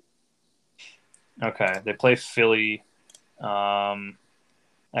concussion. Okay, they play Philly.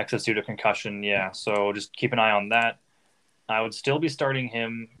 Access due to concussion, yeah. So just keep an eye on that. I would still be starting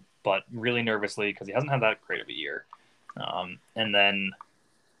him, but really nervously because he hasn't had that great of a year. And then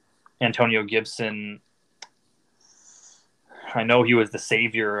Antonio Gibson. I know he was the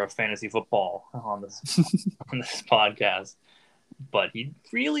savior of fantasy football on this podcast, but he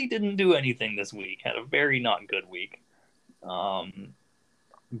really didn't do anything this week. Had a very not good week.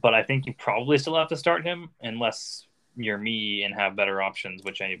 But I think you probably still have to start him unless you're me and have better options,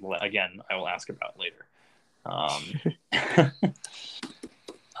 which I will ask about later.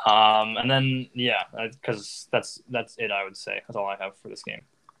 And then because that's it. I would say that's all I have for this game.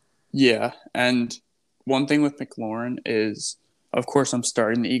 Yeah, and one thing with McLaurin is, of course, I'm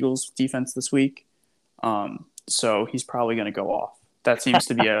starting the Eagles defense this week, so he's probably going to go off. That seems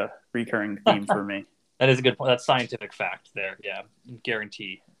to be a recurring theme for me. That is a good point. That's scientific fact there. Yeah,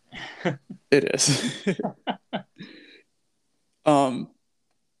 guarantee. It is. So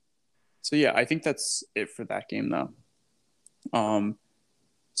yeah, I think that's it for that game though.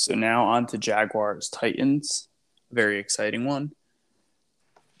 So now on to Jaguars Titans. Very exciting one.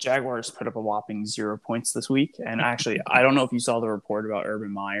 Jaguars put up a whopping 0 points this week. And actually, I don't know if you saw the report about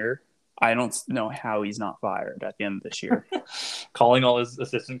Urban Meyer. I don't know how he's not fired at the end of this year. Calling all his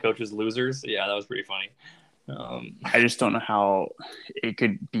assistant coaches losers. Yeah, that was pretty funny. I just don't know how it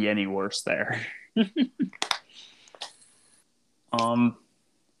could be any worse there.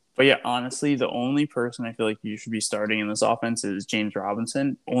 But yeah, honestly, the only person I feel like you should be starting in this offense is James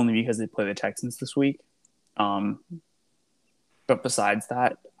Robinson, only because they play the Texans this week. But besides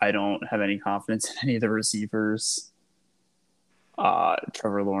that, I don't have any confidence in any of the receivers.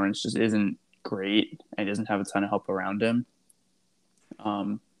 Trevor Lawrence just isn't great and doesn't have a ton of help around him.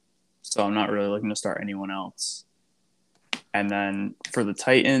 So I'm not really looking to start anyone else. And then for the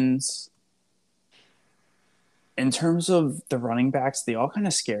Titans, in terms of the running backs, they all kind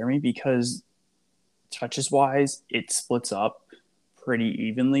of scare me because touches-wise, it splits up pretty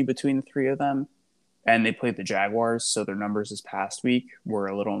evenly between the three of them. And they played the Jaguars, so their numbers this past week were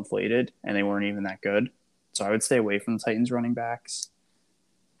a little inflated, and they weren't even that good. So I would stay away from the Titans running backs.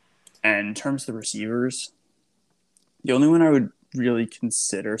 And in terms of the receivers, the only one I would really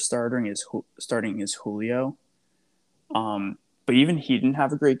consider starting is Julio. But even he didn't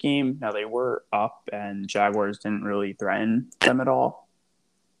have a great game. Now they were up, and Jaguars didn't really threaten them at all.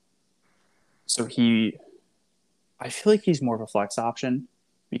 So I feel like he's more of a flex option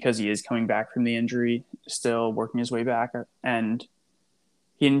because he is coming back from the injury, still working his way back, and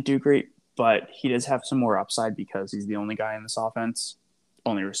he didn't do great, but he does have some more upside because he's the only guy in this offense,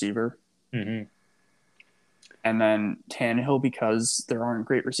 only receiver. Mm-hmm. And then Tannehill, because there aren't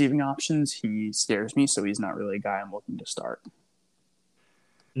great receiving options, he scares me, so he's not really a guy I'm looking to start.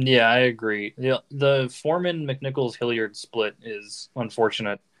 Yeah, I agree. The Foreman-McNichols-Hilliard split is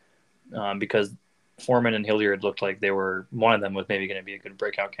unfortunate because Foreman and Hilliard looked like one of them was maybe going to be a good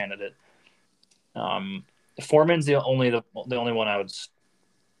breakout candidate. Foreman's the only one I would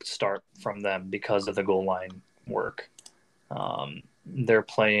start from them because of the goal line work. They're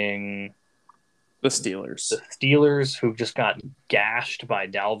playing the Steelers. The Steelers, who just got gashed by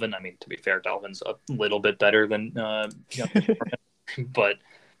Dalvin. I mean, to be fair, Dalvin's a little bit better than but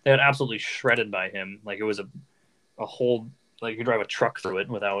they got absolutely shredded by him. Like it was a whole, like you could drive a truck through it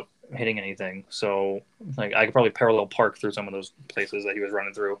without hitting anything. So like I could probably parallel park through some of those places that he was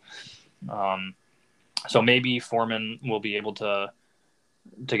running through. So maybe Foreman will be able to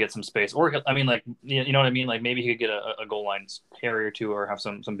get some space, or I mean, like you know what I mean. Like maybe he could get a goal line carry or two, or have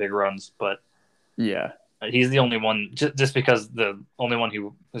some big runs. But yeah, he's the only one. Just because the only one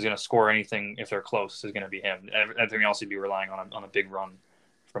who is going to score anything if they're close is going to be him. Everything else, you'd be relying on a big run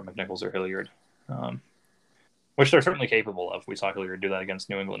from McNichols or Hilliard, which they're certainly capable of. We saw Hilliard do that against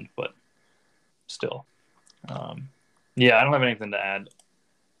New England, but still, yeah, I don't have anything to add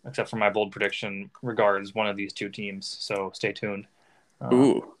except for my bold prediction regards one of these two teams. So stay tuned.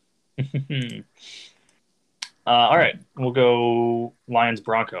 Ooh. All right, we'll go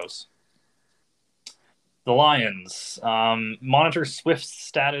Lions-Broncos. The Lions monitor Swift's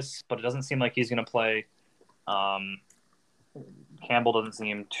status, but it doesn't seem like he's going to play. Campbell doesn't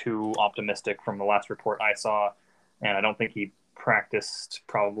seem too optimistic from the last report I saw, and I don't think he practiced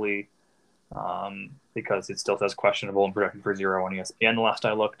probably because it still says questionable and projected for 0 on ESPN the last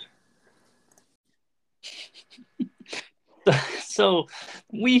I looked. So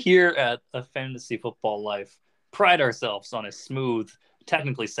we here at A Fantasy Football Life pride ourselves on a smooth,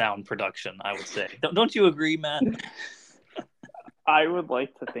 technically sound production, I would say. Don't you agree, Matt? I would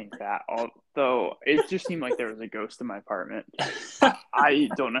like to think that, although it just seemed like there was a ghost in my apartment. I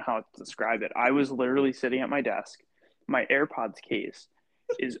don't know how to describe it. I was literally sitting at my desk. My AirPods case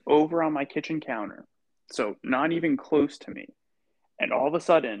is over on my kitchen counter, so not even close to me. And all of a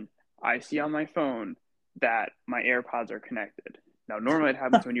sudden, I see on my phone that my AirPods are connected. Now, normally it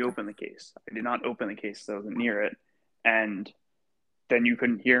happens when you open the case. I did not open the case, so I wasn't near it. And then you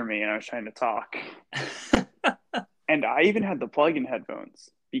couldn't hear me, and I was trying to talk. And I even had the plug-in headphones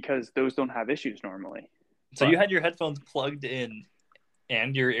because those don't have issues normally. So you had your headphones plugged in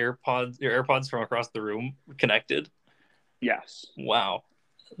and your AirPods from across the room connected? Yes. Wow.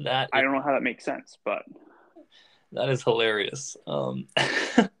 I don't know how that makes sense, but that is hilarious.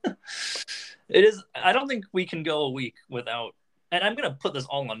 It is. I don't think we can go a week without, and I'm gonna put this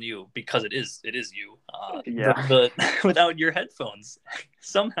all on you because it is you. But without your headphones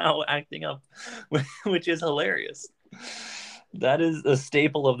somehow acting up, which is hilarious. That is a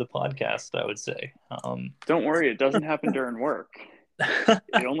staple of the podcast, I would say. Don't worry, it doesn't happen during work.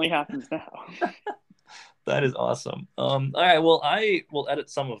 It only happens now. That is awesome. All right, well, I will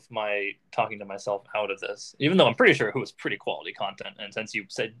edit some of my talking to myself out of this, even though I'm pretty sure it was pretty quality content. And since you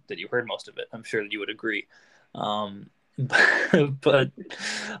said that you heard most of it, I'm sure that you would agree. But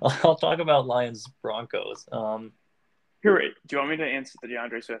I'll talk about Lions Broncos. Here, wait. Do you want me to answer the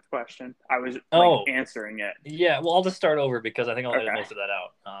DeAndre Swift question? I was answering it. Yeah, well, I'll just start over because I think I'll edit most of that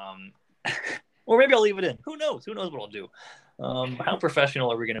out. Or maybe I'll leave it in. Who knows? Who knows what I'll do? How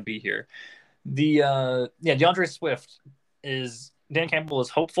professional are we going to be here? DeAndre Swift is Dan Campbell is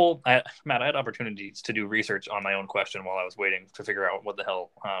hopeful. Matt, I had opportunities to do research on my own question while I was waiting to figure out what the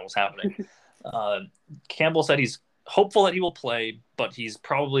hell was happening. Campbell said he's hopeful that he will play, but he's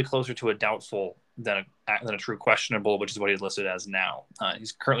probably closer to a doubtful than a true questionable, which is what he's listed as now.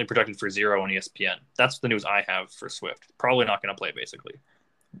 He's currently projected for 0 on ESPN. That's the news I have for Swift. Probably not going to play, basically.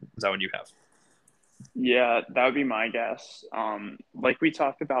 Is that what you have? Yeah, that would be my guess. Like we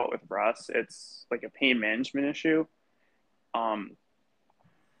talked about with Russ, it's like a pain management issue.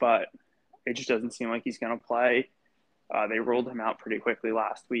 But it just doesn't seem like he's going to play. They rolled him out pretty quickly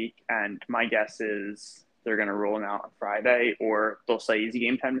last week, and my guess is they're going to roll him out on Friday, or they'll say easy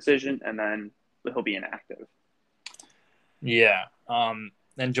game time decision, and then he'll be inactive. Yeah. And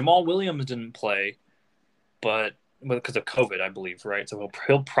Jamal Williams didn't play, but because of COVID, I believe, right? So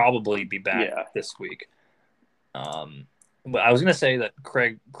he'll probably be back this week. But I was going to say that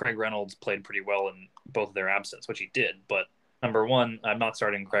Craig Reynolds played pretty well in both of their absence, which he did. But number one, I'm not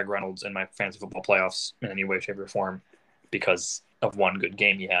starting Craig Reynolds in my fantasy football playoffs in any way, shape, or form because of one good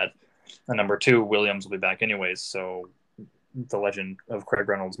game he had. And number two, Williams will be back anyways, so the legend of Craig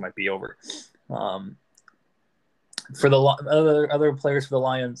Reynolds might be over. For the other players for the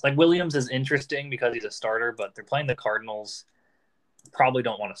Lions, like Williams is interesting because he's a starter, but they're playing the Cardinals. Probably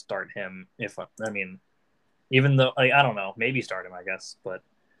don't want to start him. Even though I don't know, maybe start him, I guess, but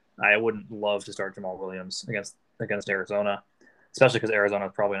I wouldn't love to start Jamal Williams against Arizona, especially because Arizona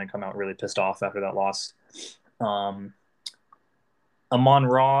is probably going to come out really pissed off after that loss.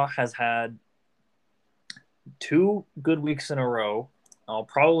 Amon-Ra has had 2 good weeks in a row. I'll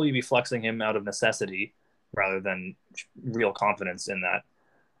probably be flexing him out of necessity rather than real confidence in that.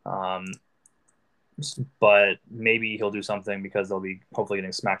 But maybe he'll do something because they'll be hopefully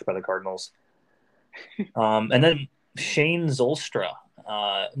getting smacked by the Cardinals. And then Shane Zylstra.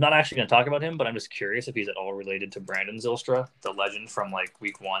 I'm not actually going to talk about him, but I'm just curious if he's at all related to Brandon Zylstra, the legend from like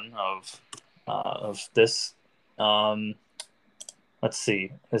week 1 of this. Let's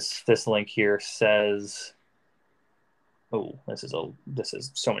see. This link here says, this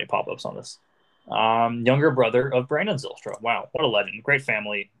is so many pop-ups on this. Younger brother of Brandon Zylstra. Wow, what a legend! Great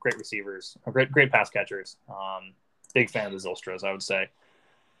family, great receivers, great pass catchers. Big fan of the Zylstras, I would say.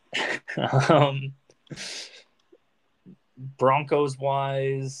 Broncos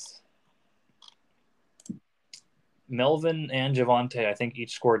wise, Melvin and Javonte, I think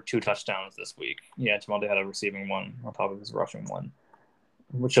each scored 2 touchdowns this week. Yeah, Javonte had a receiving one on top of his rushing one,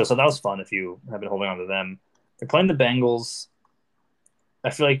 so that was fun if you have been holding on to them. They're playing the Bengals.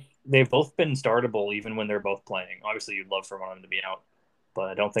 I feel like they've both been startable even when they're both playing. Obviously, you'd love for one of them to be out, but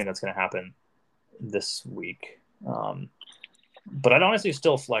I don't think that's going to happen this week. But I'd honestly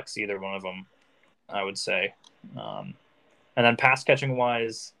still flex either one of them, I would say. And then pass catching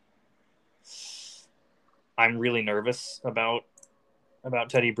wise, I'm really nervous about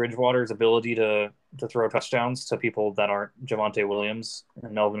Teddy Bridgewater's ability to throw touchdowns to people that aren't Javonte Williams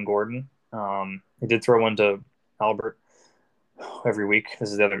and Melvin Gordon. He did throw one to Albert every week.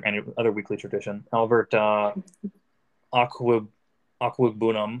 This is the other weekly tradition. Albert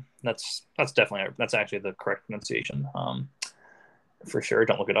Aquibunum. That's actually the correct pronunciation. For sure.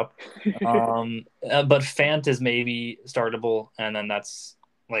 Don't look it up. But Fant is maybe startable, and then that's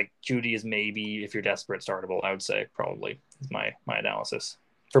like Judy is maybe, if you're desperate, startable. I would say probably is my analysis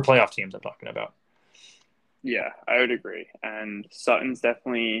for playoff teams I'm talking about. Yeah, I would agree. And Sutton's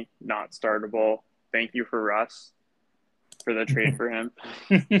definitely not startable. Thank you for Russ for the trade for him.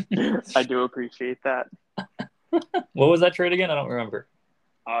 I do appreciate that. What was that trade again? I don't remember.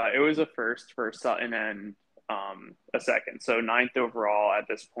 It was a first for Sutton and a second. So 9th overall at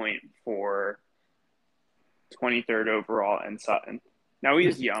this point for 23rd overall and Sutton. Now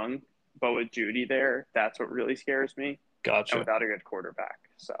he's young, but with Judy there, that's what really scares me. Gotcha. And without a good quarterback.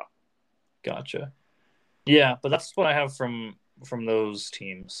 So. Gotcha. Yeah, but that's what I have from those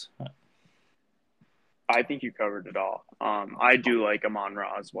teams. I think you covered it all. I do like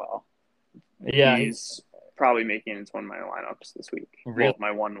Amon-Ra as well. Yeah, he's probably making it into one of my lineups this week. Really?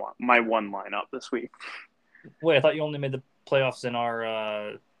 Well, my one lineup this week. Wait, I thought you only made the playoffs in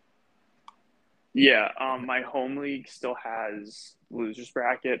our. Yeah, my home league still has losers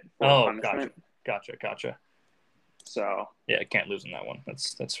bracket for punishment. Gotcha. So yeah, I can't lose in that one.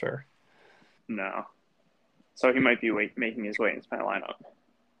 That's fair. No, so he might be making his way into my lineup.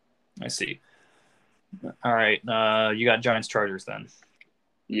 I see. All right, you got Giants Chargers then.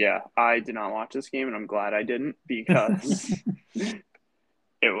 Yeah, I did not watch this game, and I'm glad I didn't because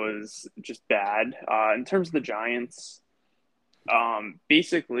it was just bad. In terms of the Giants,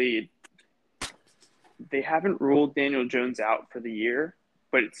 basically, they haven't ruled Daniel Jones out for the year,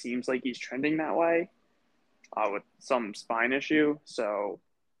 but it seems like he's trending that way with some spine issue. So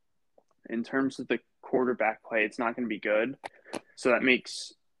in terms of the quarterback play, it's not going to be good. So that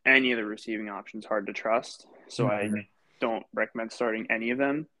makes any of the receiving options hard to trust. So I don't recommend starting any of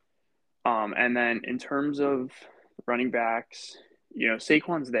them. And then in terms of running backs,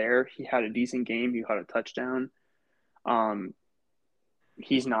 Saquon's there. He had a decent game. He caught a touchdown.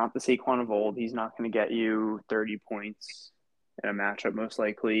 He's not the Saquon of old. He's not going to get you 30 points in a matchup, most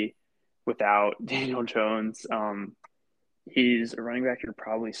likely, without Daniel Jones. He's a running back you're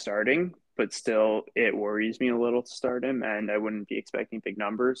probably starting, but still it worries me a little to start him, and I wouldn't be expecting big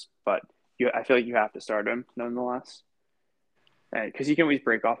numbers. But I feel like you have to start him nonetheless because he can always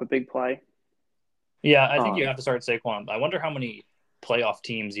break off a big play. Yeah, I think you have to start Saquon. I wonder how many playoff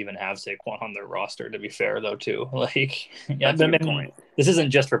teams even have Saquon on their roster, to be fair, though, too. That's a good point. This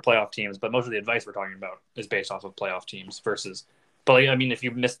isn't just for playoff teams, but most of the advice we're talking about is based off of playoff teams versus – but, if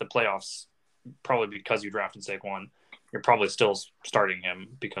you miss the playoffs, probably because you drafted Saquon, you're probably still starting him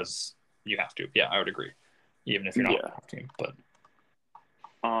because you have to. Yeah, I would agree, even if you're not a playoff team. But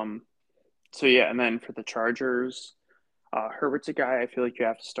So, yeah, and then for the Chargers – Herbert's a guy I feel like you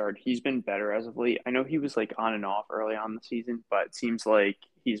have to start. He's been better as of late. I know he was on and off early on in the season, but it seems like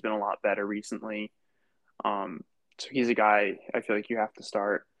he's been a lot better recently. So he's a guy I feel like you have to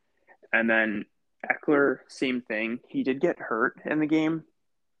start. And then Eckler, same thing. He did get hurt in the game,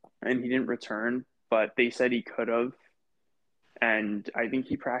 and he didn't return, but they said he could have. And I think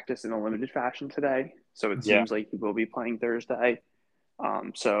he practiced in a limited fashion today, so it seems like he will be playing Thursday.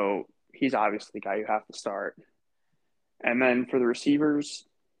 So he's obviously the guy you have to start. And then for the receivers,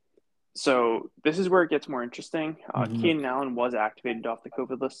 so this is where it gets more interesting. Keenan Allen was activated off the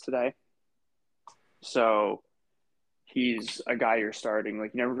COVID list today. So he's a guy you're starting.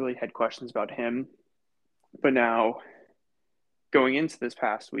 You never really had questions about him. But now, going into this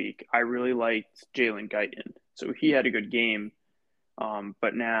past week, I really liked Jalen Guyton. So he had a good game.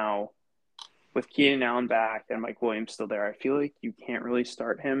 But now, with Keenan Allen back and Mike Williams still there, I feel like you can't really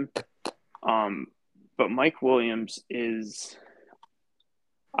start him. But Mike Williams is,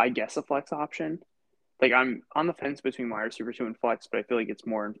 I guess, a flex option. I'm on the fence between wide receiver 2 and flex, but I feel like it's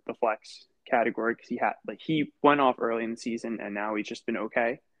more in the flex category because he went off early in the season and now he's just been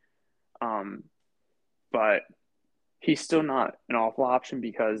okay. But he's still not an awful option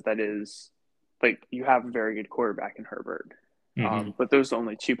because that is you have a very good quarterback in Herbert. But those are the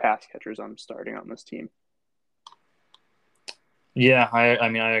only 2 pass catchers I'm starting on this team. Yeah, I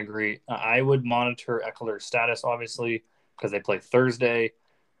agree. I would monitor Eckler's status, obviously, because they play Thursday.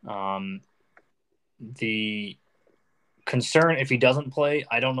 The concern, if he doesn't play,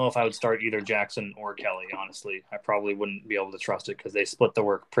 I don't know if I would start either Jackson or Kelly, honestly. I probably wouldn't be able to trust it because they split the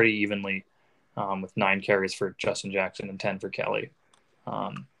work pretty evenly. with 9 carries for Justin Jackson and 10 for Kelly.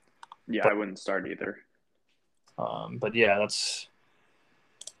 I wouldn't start either. But yeah,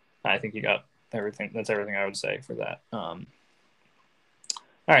 I think you got everything. That's everything I would say for that. All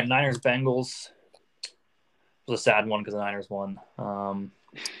right, Niners Bengals. It was a sad one because the Niners won.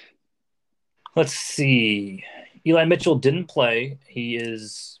 Let's see. Eli Mitchell didn't play. He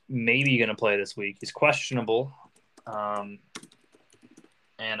is maybe going to play this week. He's questionable. And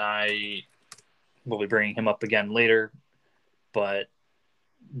I will be bringing him up again later. But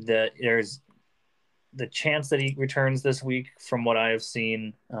there's the chance that he returns this week from what I have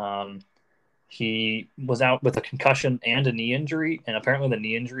seen. He was out with a concussion and a knee injury, and apparently the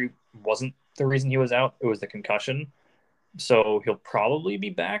knee injury wasn't the reason he was out. It was the concussion. So he'll probably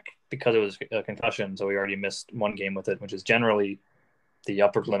be back because it was a concussion. So he already missed one game with it, which is generally the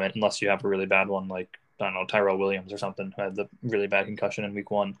upper limit, unless you have a really bad one, like, I don't know, Tyrell Williams or something, who had the really bad concussion in week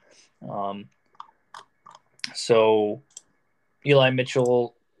 1. So Eli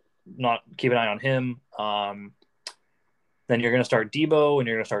Mitchell, not keep an eye on him. Then you're going to start Debo and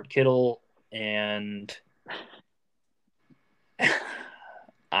you're going to start Kittle. And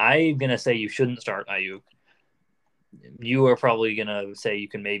I'm going to say you shouldn't start Ayuk. You are probably going to say you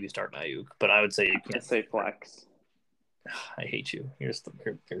can maybe start Ayuk, but I would say you can't. I'd say flex. I hate you. Here's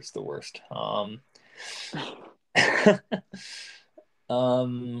the worst.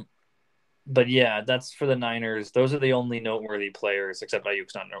 But yeah, that's for the Niners. Those are the only noteworthy players, except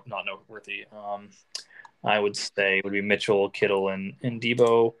Ayuk's not noteworthy. I would say would be Mitchell, Kittle, and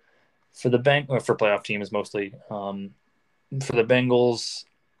Debo. For the for playoff teams mostly. For the Bengals,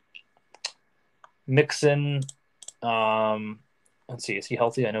 Mixon. Let's see, is he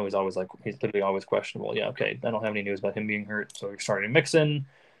healthy? I know he's literally always questionable. Yeah, okay. I don't have any news about him being hurt. So you're starting Mixon.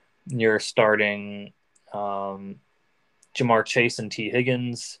 You're starting Jamar Chase and T.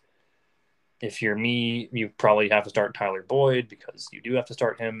 Higgins. If you're me, you probably have to start Tyler Boyd because you do have to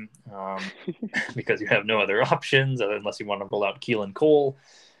start him because you have no other options unless you want to roll out Keelan Cole.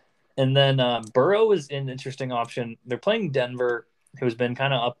 And then Burrow is an interesting option. They're playing Denver, who's been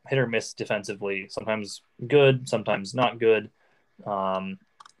kind of hit or miss defensively. Sometimes good, sometimes not good. Like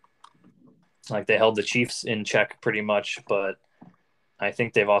they held the Chiefs in check pretty much, but I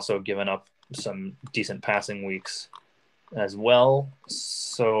think they've also given up some decent passing weeks as well.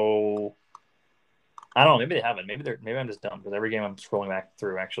 So I don't know. Maybe they haven't. Maybe I'm just dumb because every game I'm scrolling back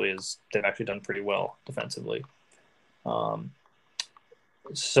through they've actually done pretty well defensively.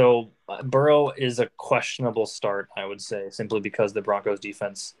 So Burrow is a questionable start, I would say, simply because the Broncos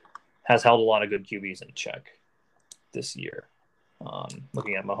defense has held a lot of good QBs in check this year.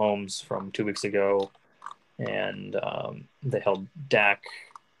 Looking at Mahomes from 2 weeks ago, and they held Dak,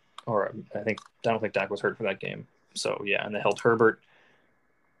 or I don't think Dak was hurt for that game. So yeah, and they held Herbert.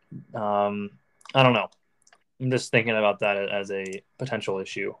 I don't know. I'm just thinking about that as a potential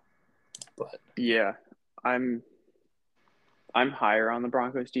issue. But yeah, I'm higher on the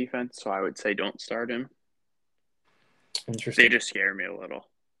Broncos defense, so I would say don't start him. Interesting. They just scare me a little.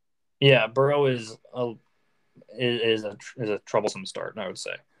 Yeah, Burrow is a troublesome start, I would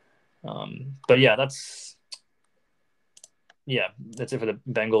say. But yeah, that's it for the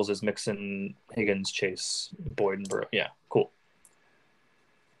Bengals. Is Mixon, Higgins, Chase, Boyd, and Burrow. Yeah, cool.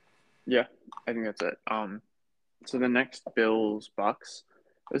 Yeah, I think that's it. So the next Bills-Bucks,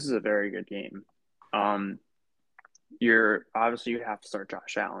 this is a very good game. You'd have to start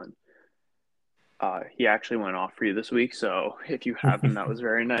Josh Allen. He actually went off for you this week, so if you have him, that was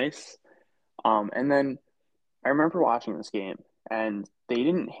very nice. And then I remember watching this game, and they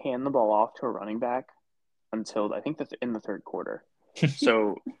didn't hand the ball off to a running back until I think that's in the third quarter.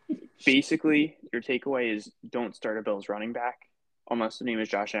 So basically, your takeaway is don't start a Bills running back unless the name is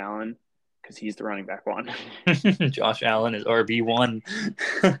Josh Allen, because he's the running back one. Josh Allen is RB1.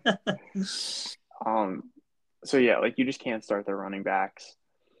 So yeah, like you just can't start the running backs.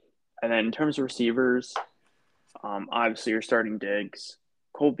 And then in terms of receivers, obviously you're starting Diggs.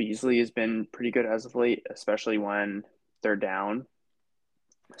 Cole Beasley has been pretty good as of late, especially when they're down.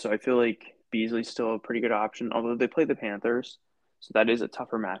 So I feel like Beasley's still a pretty good option, although they play the Panthers. So that is a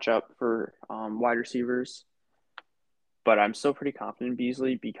tougher matchup for wide receivers. But I'm still pretty confident in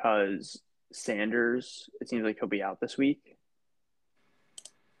Beasley because Sanders, it seems like he'll be out this week.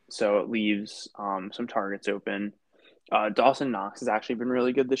 So it leaves some targets open. Dawson Knox has actually been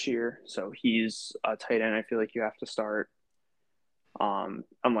really good this year. So he's a tight end I feel like you have to start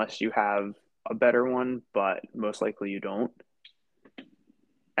unless you have a better one, but most likely you don't.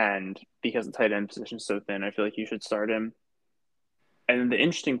 And because the tight end position is so thin, I feel like you should start him. And the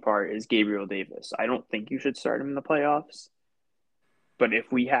interesting part is Gabriel Davis. I don't think you should start him in the playoffs. But if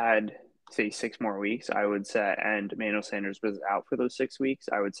we had say 6 more weeks, I would say, and Emmanuel Sanders was out for those 6 weeks,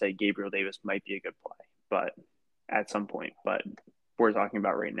 I would say Gabriel Davis might be a good play, but at some point. But we're talking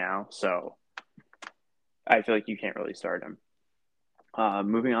about right now, so I feel like you can't really start him.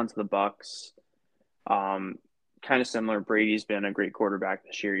 Moving on to the Bucks, kind of similar. Brady's been a great quarterback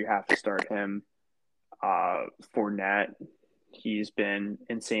this year. You have to start him. Fournette, he's been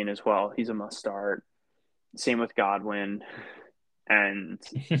insane as well. He's a must start. Same with Godwin and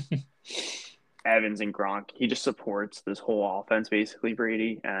Evans and Gronk. He just supports this whole offense, basically,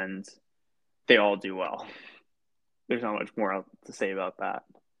 Brady, and they all do well. There's not much more to say about that.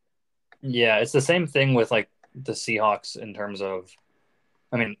 Yeah, it's the same thing with like the Seahawks in terms of,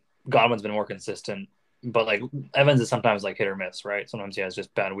 I mean, Godwin's been more consistent, but like Evans is sometimes like hit or miss, right? Sometimes he has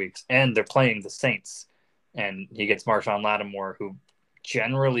just bad weeks, and they're playing the Saints, and he gets Marshawn Lattimore, who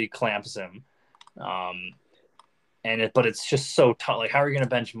generally clamps him. But it's just so tough. Like, how are you going to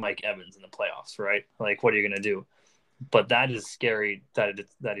bench Mike Evans in the playoffs, right? Like, what are you going to do? But that is scary that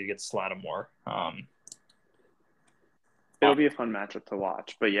he gets Lattimore. It'll be a fun matchup to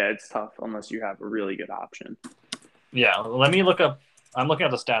watch, but yeah, it's tough unless you have a really good option. Yeah, let me look up. I'm looking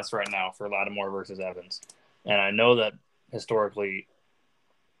at the stats right now for Lattimore versus Evans, and I know that historically,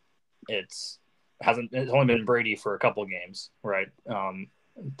 it's only been Brady for a couple games, right? I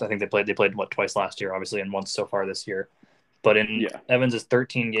think they played what, twice last year, obviously, and once so far this year. But in Evans'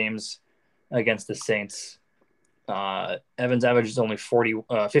 13 games against the Saints, Evans averages only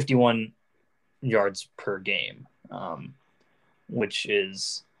 51 yards per game, which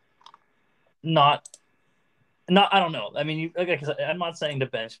is not. I don't know. I mean, I'm not saying to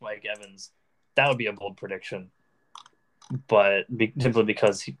bench Mike Evans. That would be a bold prediction, but simply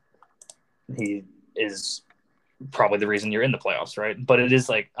because he is probably the reason you're in the playoffs, right? But it is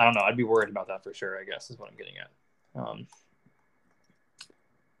like, I don't know. I'd be worried about that for sure, I guess, is what I'm getting at.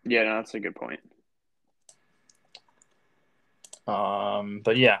 Yeah, no, that's a good point.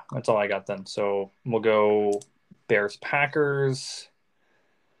 But yeah, that's all I got then. So we'll go Bears-Packers.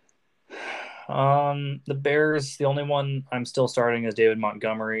 The Bears, the only one I'm still starting is David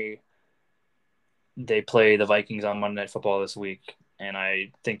Montgomery. They play the Vikings on Monday Night Football this week, and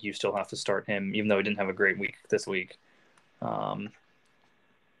I think you still have to start him, even though he didn't have a great week this week. And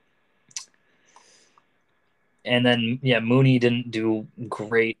then, Mooney didn't do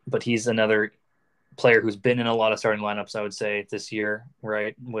great, but he's another player who's been in a lot of starting lineups, I would say, this year,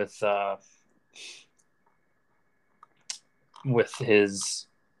 right? With his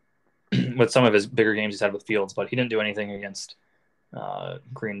with some of his bigger games he's had with Fields, but he didn't do anything against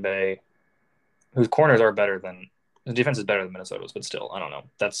Green Bay, whose corners are better than the defense is better than Minnesota's, but still, I don't know.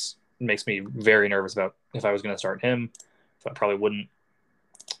 That's makes me very nervous about if I was going to start him. So I probably wouldn't.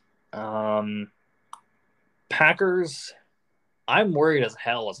 Packers, I'm worried as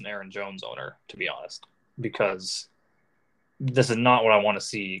hell as an Aaron Jones owner, to be honest, because this is not what I want to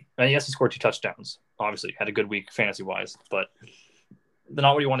see. And yes, he scored 2 touchdowns. Obviously, had a good week fantasy-wise, but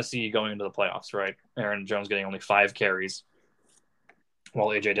not what you want to see going into the playoffs, right? Aaron Jones getting only 5 carries,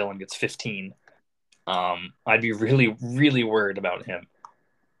 while A.J. Dillon gets 15. I'd be really, really worried about him.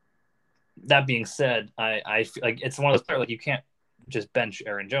 That being said, I feel like it's one of those players, like, you can't just bench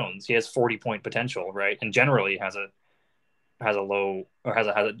Aaron Jones. He has 40-point potential, right? And generally has a low, or has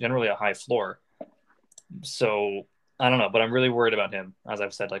generally a high floor. So I don't know, but I'm really worried about him, as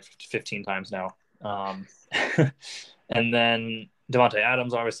I've said like 15 times now. And then Devontae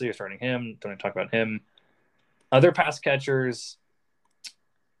Adams, obviously, you're starting him. Don't talk about him. Other pass catchers,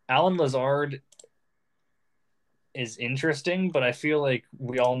 Alan Lazard is interesting, but I feel like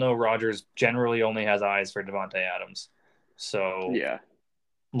we all know Rodgers generally only has eyes for Devontae Adams. So yeah,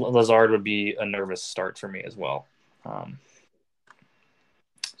 Lazard would be a nervous start for me as well.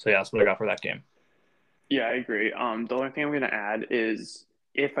 So yeah, that's what I got for that game. Yeah, I agree. The only thing I'm going to add is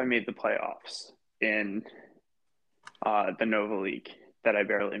if I made the playoffs in the Nova League that I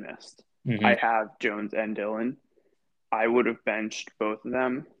barely missed, I have Jones and Dillon. I would have benched both of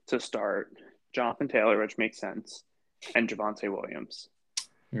them to start Jonathan Taylor, which makes sense, and Javonte Williams.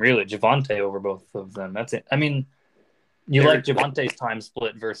 Really? Javonte over both of them. That's it. I mean, you like Javonte's time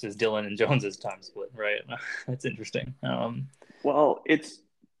split versus Dillon and Jones's time split, right? That's interesting. Well, it's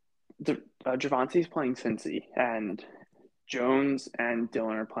Javonte's playing Cincy, and Jones and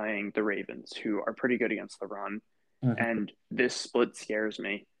Dillon are playing the Ravens, who are pretty good against the run. And this split scares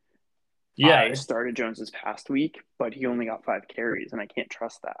me. Yeah, I started Jones this past week, but he only got 5 carries, and I can't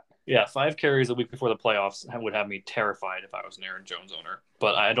trust that. Yeah, 5 carries a week before the playoffs would have me terrified if I was an Aaron Jones owner.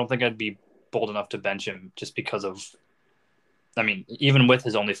 But I don't think I'd be bold enough to bench him just because of, I mean, even with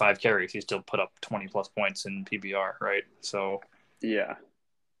his only 5 carries, he still put up 20-plus points in PBR, right? So yeah.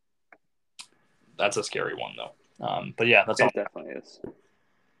 that's a scary one though. But yeah, that's all. It definitely is.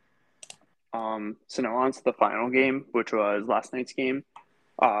 So now on to the final game, which was last night's game,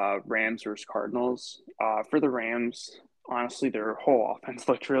 Rams versus Cardinals. For the Rams, honestly, their whole offense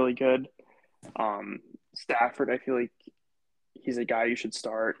looked really good. Stafford, I feel like he's a guy you should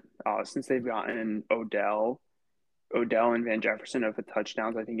start since they've gotten Odell. Odell and Van Jefferson have had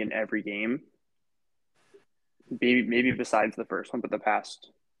touchdowns, I think, in every game. Maybe besides the first one, but the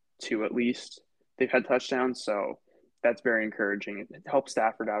past two at least, they've had touchdowns. So that's very encouraging. It helps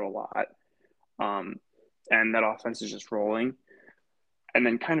Stafford out a lot. And that offense is just rolling. And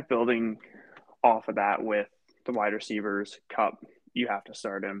then kind of building off of that with the wide receivers, Kupp, you have to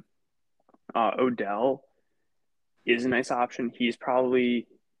start him. Odell is a nice option. He's probably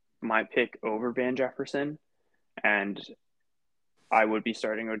my pick over Van Jefferson, and I would be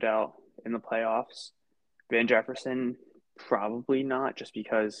starting Odell in the playoffs. Van Jefferson, probably not, just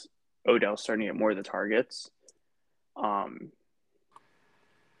because Odell's starting to get more of the targets.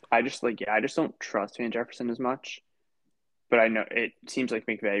 I just don't trust Van Jefferson as much, but I know it seems like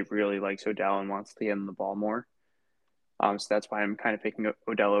McVay really likes Odell and wants to get him the ball more. So that's why I'm kind of picking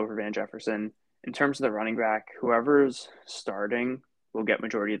Odell over Van Jefferson. In terms of the running back, whoever's starting will get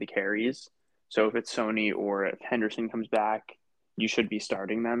majority of the carries. So if it's Sony or if Henderson comes back, you should be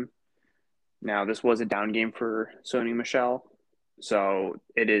starting them. Now, this was a down game for Sony Michel, so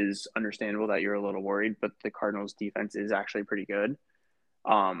it is understandable that you're a little worried, but the Cardinals' defense is actually pretty good.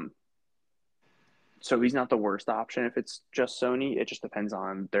 So he's not the worst option if it's just Sony. It just depends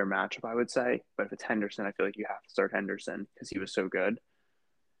on their matchup, I would say. But if it's Henderson, I feel like you have to start Henderson because he was so good.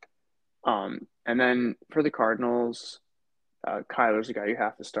 And then for the Cardinals, Kyler's a guy you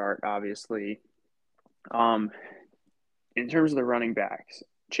have to start, obviously. In terms of the running backs,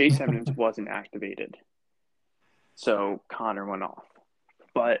 Chase Edmonds wasn't activated. So Connor went off.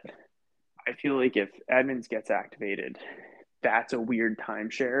 But I feel like if Edmonds gets activated, that's a weird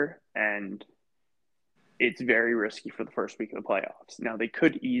timeshare, and it's very risky for the first week of the playoffs. Now, they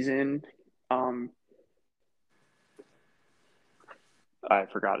could ease in I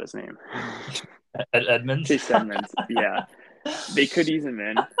forgot his name. Edmonds? Chase Edmonds, yeah. They could ease him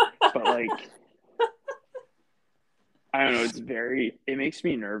in, but, like, I don't know. It makes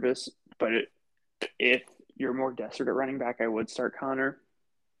me nervous, but if you're more desperate at running back, I would start Connor.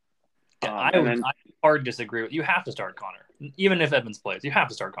 I hard disagree with you. Have to start Connor. Even if Edmonds plays, you have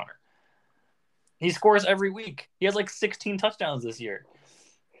to start Connor. He scores every week. He has like 16 touchdowns this year.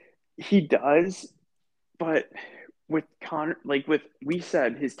 He does, but with Connor, we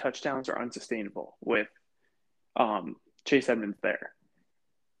said, his touchdowns are unsustainable with Chase Edmonds there.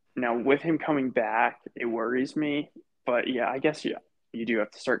 Now, with him coming back, it worries me. But, yeah, I guess you do have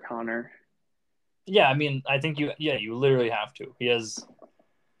to start Connor. Yeah, I mean, I think you literally have to. He has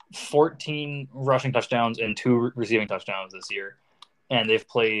 14 rushing touchdowns and 2 receiving touchdowns this year. And they've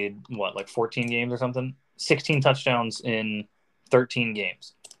played, 14 games or something? 16 touchdowns in 13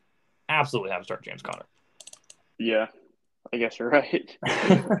 games. Absolutely have to start James Conner. Yeah, I guess you're right.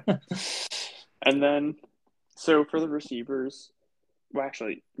 And then, so for the receivers, well,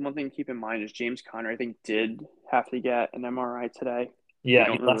 actually, one thing to keep in mind is James Conner, I think, did have to get an MRI today.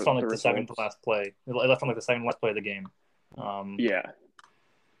 Yeah, he left on the second to last play. He left on the second last play of the game. Yeah.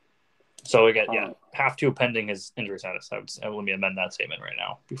 So again, have to pending his injury status. Let me amend that statement right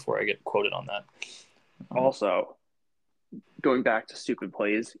now before I get quoted on that. Also, going back to stupid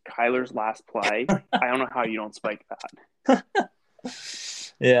plays, Kyler's last play, I don't know how you don't spike that.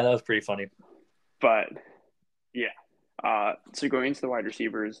 Yeah, that was pretty funny. But, yeah. So going into the wide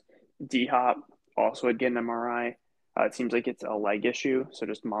receivers, D-Hop also had get an MRI. It seems like it's a leg issue, so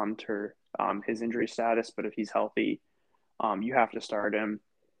just monitor his injury status. But if he's healthy, you have to start him.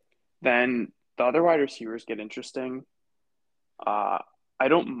 Then the other wide receivers get interesting. I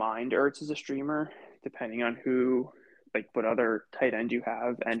don't mind Ertz as a streamer, depending on what other tight end you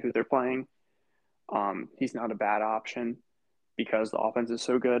have and who they're playing. He's not a bad option because the offense is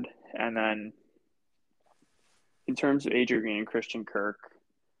so good. And then in terms of AJ Green and Christian Kirk,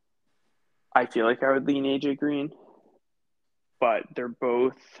 I feel like I would lean AJ Green, but they're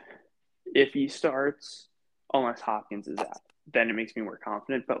both, if he starts, unless Hopkins is out, then it makes me more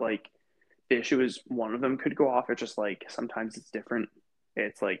confident. But the issue is one of them could go off. It's just sometimes it's different.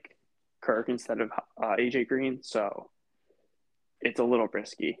 It's Kirk instead of AJ Green. So it's a little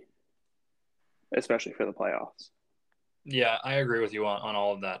risky, especially for the playoffs. Yeah, I agree with you on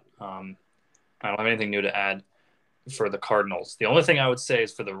all of that. I don't have anything new to add for the Cardinals. The only thing I would say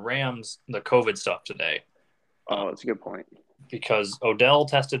is for the Rams, the COVID stuff today. Oh, that's a good point. Because Odell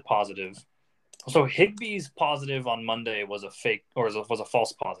tested positive. So Higbee's positive on Monday was a fake or was a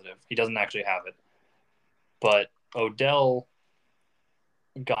false positive. He doesn't actually have it. but Odell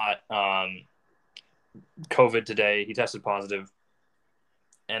got COVID today. He tested positive.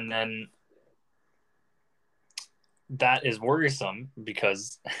 And then that is worrisome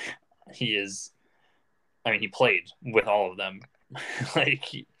because he played with all of them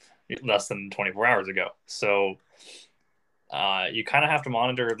less than 24 hours ago. So you kind of have to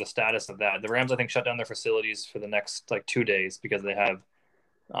monitor the status of that. The Rams, I think, shut down their facilities for the next 2 days because they have,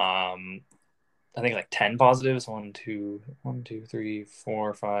 I think 10 positives. 1, 2, 3,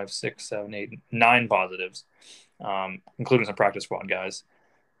 4, 5, 6, 7, 8, 9 positives, including some practice squad guys.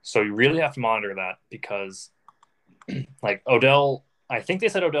 So you really have to monitor that because, Odell, I think they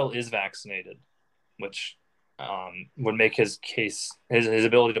said Odell is vaccinated, which would make his case, his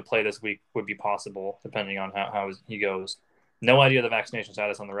ability to play this week would be possible depending on how he goes. No idea the vaccination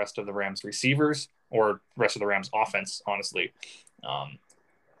status on the rest of the Rams receivers or rest of the Rams offense, honestly.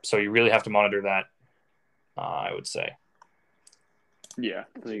 So you really have to monitor that, I would say. Yeah,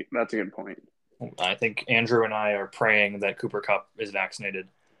 that's a good point. I think Andrew and I are praying that Cooper Kupp is vaccinated.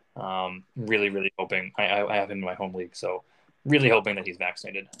 Really, really hoping. I have him in my home league, so really hoping that he's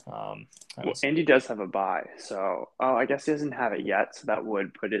vaccinated. Andy does have a bye, so I guess he doesn't have it yet, so that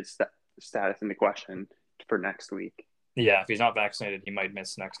would put his status into question for next week. Yeah, if he's not vaccinated, he might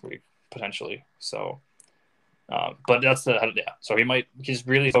miss next week potentially. So, but that's So he's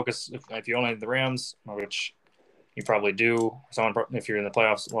really focused. If you only have the Rams, which you probably do, if you're in the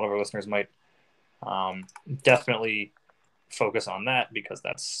playoffs, a lot of our listeners might definitely focus on that because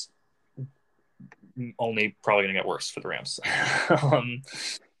that's only probably going to get worse for the Rams.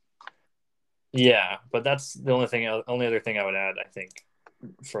 Yeah, but that's the only other thing I would add, I think,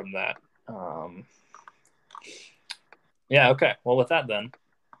 from that. Yeah, okay. Well, with that then,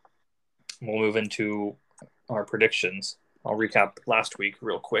 we'll move into our predictions. I'll recap last week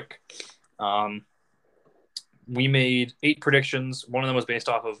real quick. We made 8 predictions. One of them was based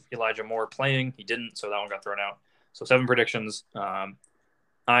off of Elijah Moore playing. He didn't, so that one got thrown out. So 7 predictions.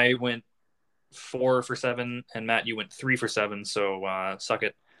 I went 4 for 7, and Matt, you went 3 for 7, so suck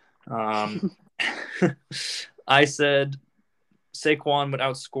it. I said Saquon would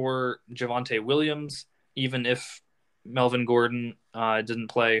outscore Javonte Williams, even if Melvin Gordon didn't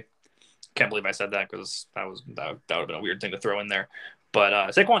play. Can't believe I said that because that would have been a weird thing to throw in there.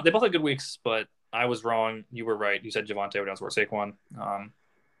 But Saquon, they both had good weeks, but I was wrong. You were right. You said Javonte would outscore Saquon.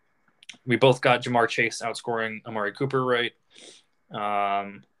 We both got Jamar Chase outscoring Amari Cooper right.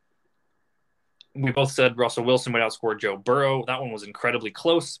 We both said Russell Wilson would outscore Joe Burrow. That one was incredibly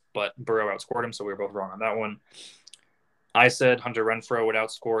close, but Burrow outscored him, so we were both wrong on that one. I said Hunter Renfrow would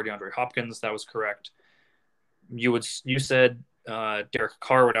outscore DeAndre Hopkins. That was correct. You said Derek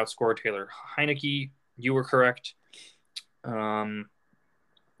Carr would outscore Taylor Heineke. You were correct.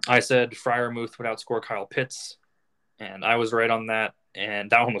 I said Freiermuth would outscore Kyle Pitts, and I was right on that. And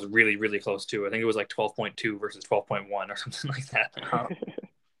that one was really, really close too. I think it was 12.2 versus 12.1 or something like that.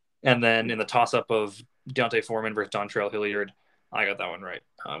 And then in the toss-up of Deontay Foreman versus Dontrell Hilliard, I got that one right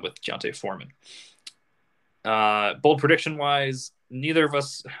with Deontay Foreman. Bold prediction-wise, neither of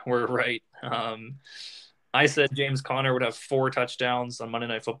us were right. I said James Conner would have 4 touchdowns on Monday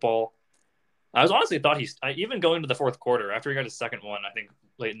Night Football. I was honestly thought even going to the fourth quarter, after he got his second one, I think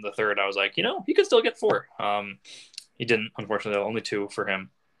late in the third, I was like, he could still get 4. He didn't, unfortunately, only 2 for him.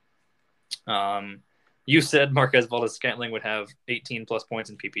 You said Marquez Valdes-Scantling would have 18 plus points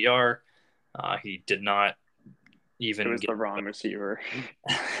in PPR. He did not even. It was the wrong receiver.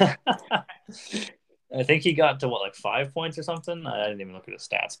 I think he got to 5 points or something. I didn't even look at his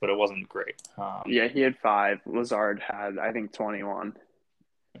stats, but it wasn't great. Yeah, he had 5. Lazard had, I think, 21.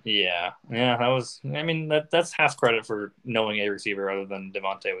 Yeah, that was. I mean, that's half credit for knowing a receiver other than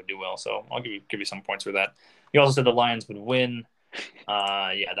Devontae would do well. So I'll give you some points for that. You also said the Lions would win.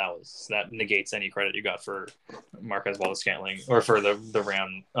 Yeah, that negates any credit you got for Marquez Valdes-Scantling or for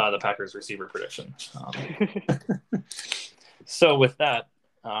the Packers receiver prediction. So with that,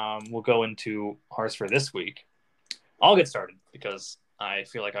 we'll go into ours for this week. I'll get started because I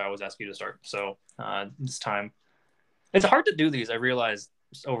feel like I always ask you to start. So this time, it's hard to do these. I realized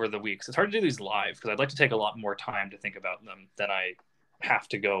over the weeks, it's hard to do these live because I'd like to take a lot more time to think about them than I have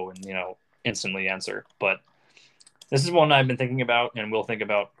to go and instantly answer. But this is one I've been thinking about and will think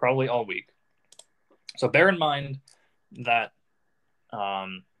about probably all week. So bear in mind that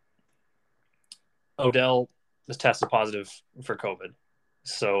Odell is tested positive for COVID.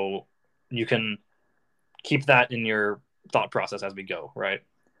 So you can keep that in your thought process as we go, right?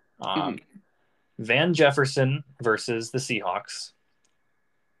 Van Jefferson versus the Seahawks.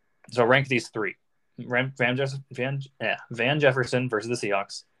 So rank these 3. Van Jefferson versus the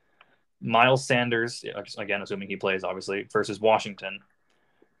Seahawks. Miles Sanders, again, assuming he plays, obviously, versus Washington,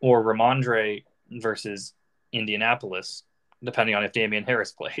 or Ramondre versus Indianapolis, depending on if Damian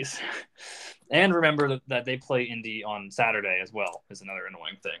Harris plays. And remember that they play Indy on Saturday as well, is another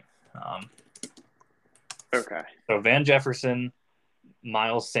annoying thing. Okay. So Van Jefferson,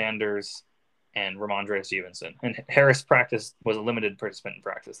 Miles Sanders, and Ramondre Stevenson. And Harris was a limited participant in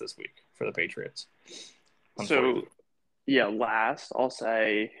practice this week for the Patriots. So, yeah, last I'll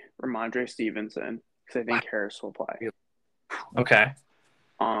say Ramondre Stevenson because I think Harris will play. Okay.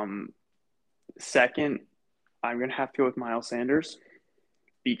 Second, I'm gonna have to go with Miles Sanders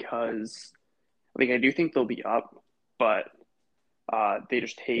because I do think they'll be up, but they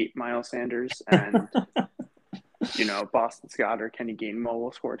just hate Miles Sanders and Boston Scott or Kenny Gainwell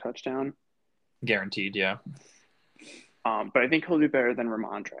will score a touchdown. Guaranteed, yeah. But I think he'll do better than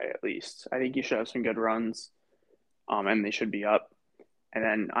Ramondre at least. I think he should have some good runs, and they should be up. And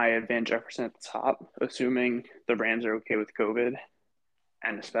then I have Van Jefferson at the top, assuming the Rams are okay with COVID,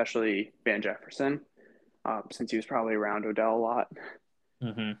 and especially Van Jefferson, since he was probably around Odell a lot.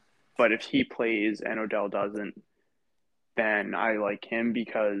 Mm-hmm. But if he plays and Odell doesn't, then I like him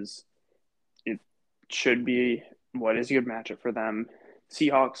because it should be what is a good matchup for them.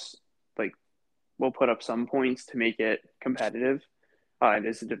 Seahawks will put up some points to make it competitive. It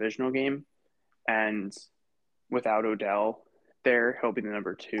is a divisional game, and without Odell there, he'll be the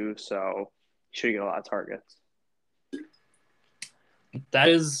number 2, so he should get a lot of targets. That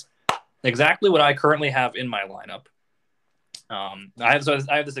is exactly what I currently have in my lineup. I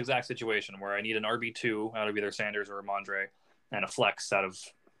have this exact situation where I need an RB2 out of either Sanders or Ramondre, and a flex out of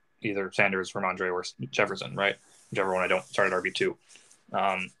either Sanders, Ramondre, or Jefferson, right? Whichever one I don't start at RB2.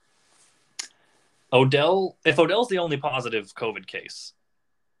 If Odell's the only positive COVID case,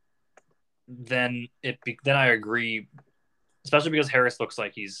 then I agree, especially because Harris looks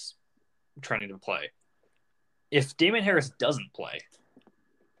like he's trending to play. If Damian Harris doesn't play,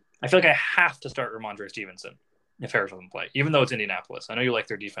 I feel like I have to start Ramondre Stevenson if Harris doesn't play, even though it's Indianapolis. I know you like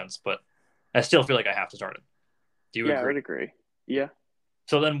their defense, but I still feel like I have to start him. Do you agree? Yeah, I would agree. Yeah.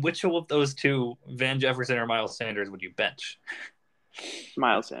 So then which of those two, Van Jefferson or Miles Sanders, would you bench?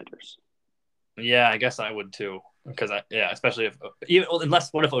 Miles Sanders. Yeah, I guess I would too. Because especially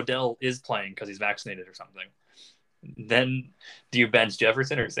what if Odell is playing because he's vaccinated or something? Then do you bench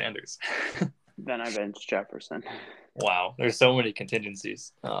Jefferson or Sanders? Then I bench Jefferson. Wow, there's so many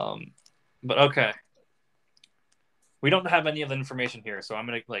contingencies. But okay, we don't have any of the information here, so I'm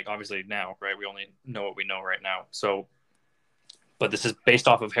gonna obviously now, right? We only know what we know right now. So, but this is based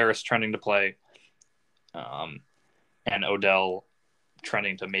off of Harris trending to play, and Odell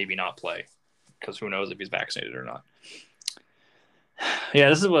trending to maybe not play, because who knows if he's vaccinated or not. Yeah,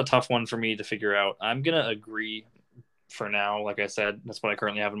 this is a tough one for me to figure out. I'm going to agree for now. Like I said, that's what I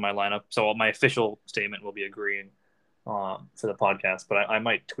currently have in my lineup. So my official statement will be agreeing for the podcast, but I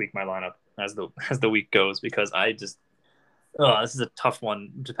might tweak my lineup as the week goes, because this is a tough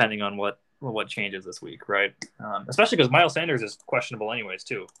one depending on what changes this week, right? Especially because Miles Sanders is questionable anyways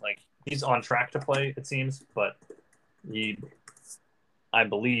too. He's on track to play, it seems, but he, I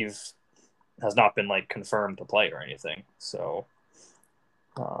believe, has not been confirmed to play or anything. So,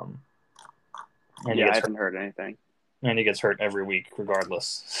 I haven't heard anything. And he gets hurt every week,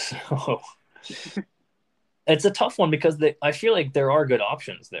 regardless. So it's a tough one because I feel like there are good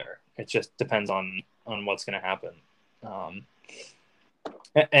options there. It just depends on what's going to happen. And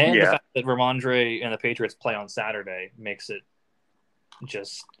the fact that Ramondre and the Patriots play on Saturday makes it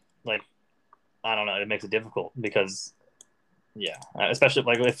just I don't know. It makes it difficult because. Yeah, especially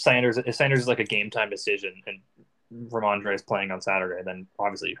if Sanders is a game time decision and Ramondre is playing on Saturday, then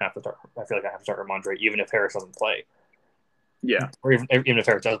obviously you have to start. I feel like I have to start Ramondre even if Harris doesn't play. Yeah, or even if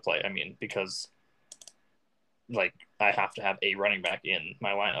Harris does play. I mean, because I have to have a running back in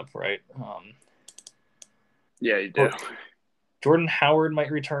my lineup, right? Yeah, you do. Jordan Howard might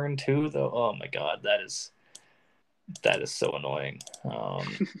return too, though. Oh my God, that is so annoying.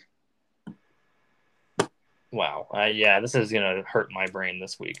 Wow. This is going to hurt my brain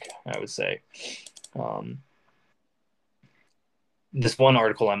this week, I would say. This one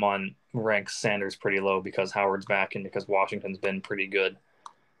article I'm on ranks Sanders pretty low because Howard's back and because Washington's been pretty good.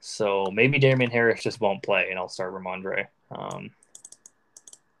 So maybe Damian Harris just won't play, and I'll start Ramondre. Oh,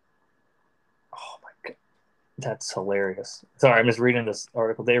 my God. That's hilarious. Sorry, I'm just reading this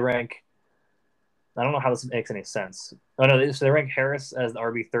article. They rank – I don't know how this makes any sense. Oh, no, they rank Harris as the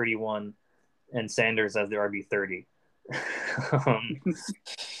RB31 and Sanders as the RB30.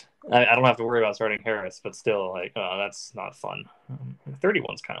 I don't have to worry about starting Harris, but still, that's not fun.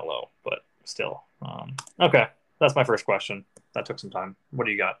 31's kind of low, but still. Okay, that's my first question. That took some time. What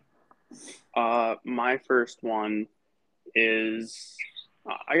do you got? My first one is,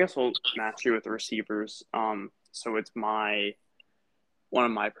 I guess we'll match you with the receivers. So it's one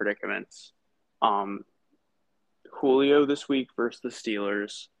of my predicaments. Um, Julio this week versus the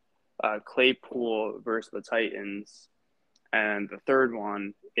Steelers, Claypool versus the Titans, and the third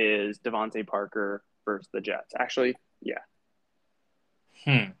one is Devontae Parker versus the Jets. Actually, yeah.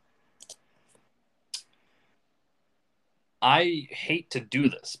 I hate to do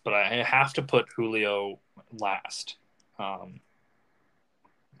this, but I have to put Julio last.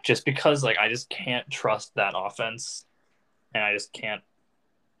 Just because like I just can't trust that offense, and I just can't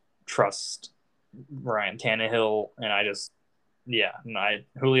trust Ryan Tannehill, and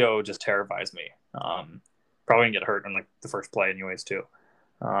Julio just terrifies me. Probably gonna get hurt in like the first play anyways too.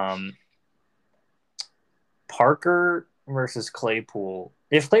 Parker versus Claypool.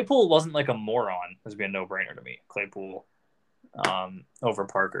 If Claypool wasn't like a moron, this would be a no-brainer to me. Claypool over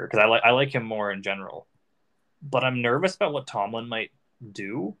Parker, because I like him more in general. But I'm nervous about what Tomlin might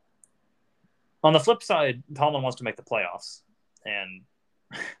do. On the flip side, Tomlin wants to make the playoffs, and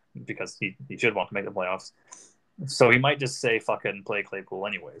because he should want to make the playoffs, so he might just say fuck it and play Claypool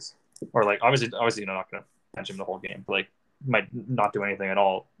anyways, or like obviously you're not going to bench him the whole game, but like might not do anything at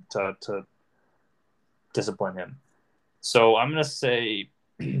all to discipline him. So I'm going to say,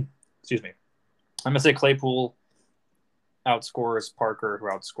 excuse me, I'm going to say Claypool outscores Parker, who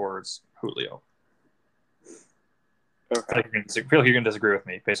outscores Julio. Okay. I feel like you're going to disagree with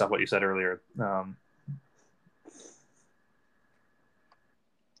me based off what you said earlier.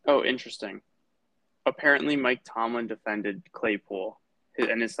 Oh, interesting. Apparently, Mike Tomlin defended Claypool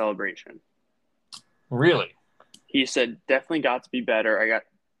in his celebration. Really? He said, definitely got to be better.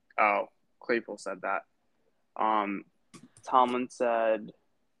 Claypool said that. Tomlin said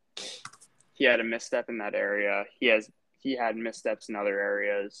he had a misstep in that area. He had missteps in other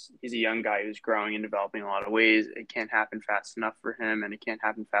areas. He's a young guy who's growing and developing in a lot of ways. It can't happen fast enough for him, and it can't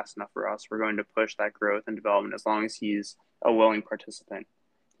happen fast enough for us. We're going to push that growth and development as long as he's a willing participant.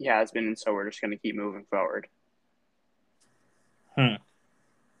 He has been, and so we're just going to keep moving forward.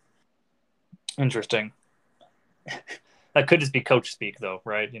 Interesting. That could just be coach speak, though,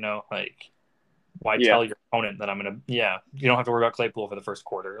 right? You know, like, why tell your opponent that I'm going to, you don't have to worry about Claypool for the first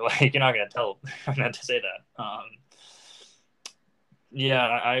quarter. Like, you're not going to tell him not to say that.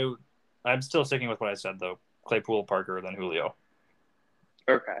 I'm still sticking with what I said, though. Claypool, Parker, then Julio.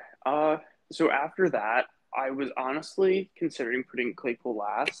 Okay. So after that, I was honestly considering putting Claypool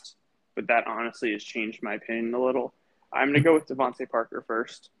last, but that honestly has changed my opinion a little. I'm going to go with Devontae Parker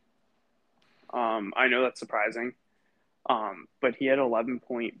first. I know that's surprising, but he had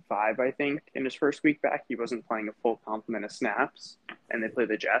 11.5, I think, in his first week back. He wasn't playing a full complement of snaps, and they play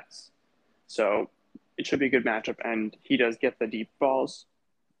the Jets. So it should be a good matchup, and he does get the deep balls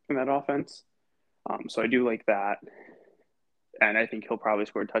in that offense. So I do like that, and I think he'll probably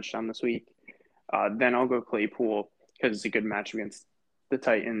score a touchdown this week. Then I'll go Claypool because it's a good match against the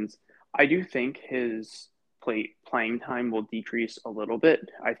Titans. I do think his playing time will decrease a little bit.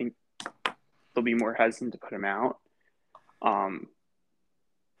 I think they'll be more hesitant to put him out. And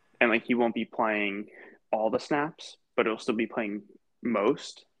like he won't be playing all the snaps, but he'll still be playing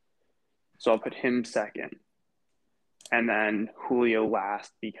most. So I'll put him second. And then Julio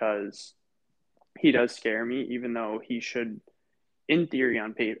last because he does scare me, even though he should, in theory,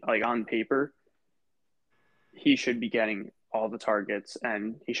 on paper, he should be getting all the targets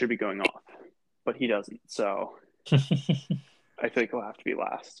and he should be going off, but he doesn't. So I feel like he'll have to be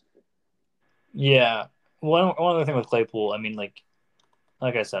last. Yeah. One other thing with Claypool, I mean, like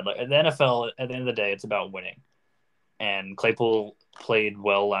I said, like at the NFL, at the end of the day, it's about winning. And Claypool played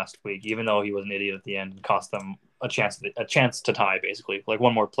well last week, even though he was an idiot at the end and cost them a chance to tie, basically, like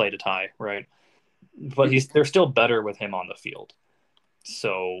one more play to tie, right? But they're still better with him on the field.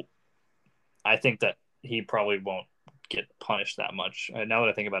 So I think that he probably won't get punished that much. Now that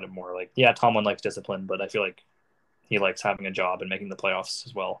I think about it more, like, yeah, Tomlin likes discipline, but I feel like he likes having a job and making the playoffs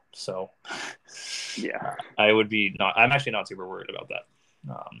as well. So yeah, I'm actually not super worried about that.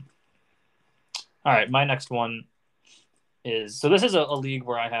 All right, my next one is, so this is a league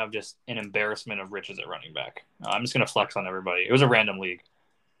where I have just an embarrassment of riches at running back. I'm just going to flex on everybody. It was a random league,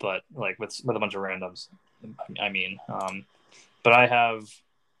 but like with a bunch of randoms, I mean. But I have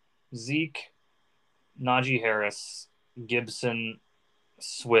Zeke, Najee Harris, Gibson,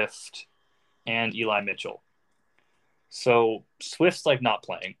 Swift, and Eli Mitchell. So Swift's like not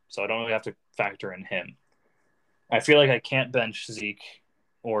playing, so I don't really have to factor in him. I feel like I can't bench Zeke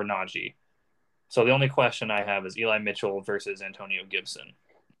or Najee. So the only question I have is Eli Mitchell versus Antonio Gibson.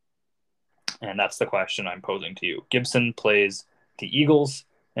 And that's the question I'm posing to you. Gibson plays the Eagles.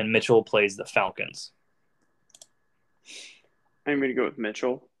 and Mitchell plays the Falcons. I'm going to go with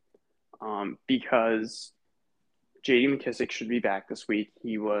Mitchell because J.D. McKissick should be back this week.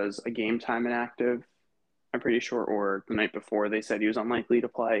 He was a game time inactive, I'm pretty sure, or the night before they said he was unlikely to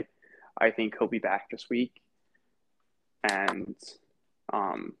play. I think he'll be back this week. And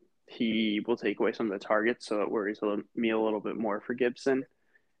he will take away some of the targets, so it worries me a little bit more for Gibson.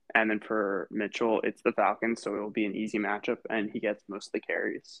 And then for Mitchell, it's the Falcons, so it will be an easy matchup, and he gets most of the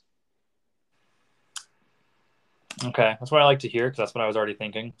carries. Okay, that's what I like to hear because that's what I was already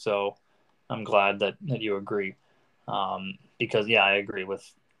thinking. So I'm glad that you agree. Because, yeah, I agree with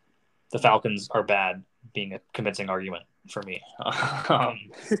the Falcons are bad being a convincing argument for me.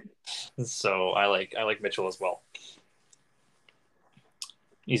 So I like Mitchell as well.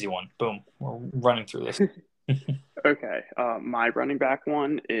 Easy one. Boom. We're running through this. Okay. My running back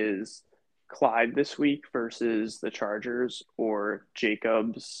one is Clyde this week versus the Chargers or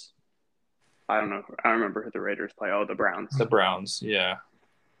Jacobs. I don't know. I don't remember who the Raiders play. Oh, the Browns. The Browns, yeah.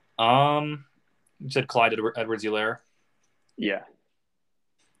 You said Clyde Edwards-Helaire? Yeah.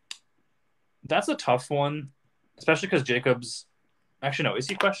 That's a tough one, especially because Jacobs. Actually, no, is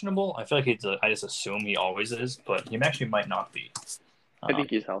he questionable? I feel like I just assume he always is, but he actually might not be. I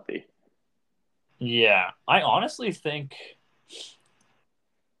think he's healthy. Yeah, I honestly think.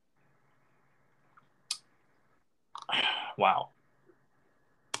 Wow,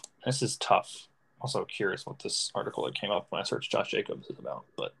 this is tough. Also curious what this article that came up when I searched Josh Jacobs is about,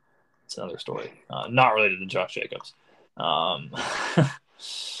 but it's another story. Not related to Josh Jacobs. I'm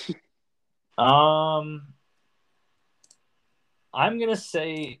gonna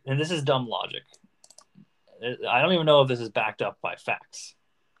say, and this is dumb logic. I don't even know if this is backed up by facts,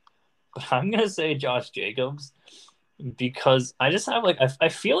 but I'm gonna say Josh Jacobs because I just have I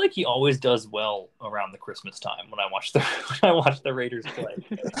feel like he always does well around the Christmas time when I watch the Raiders play.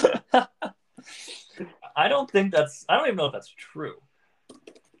 I don't even know if that's true,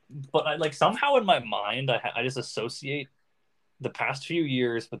 but I somehow in my mind I just associate the past few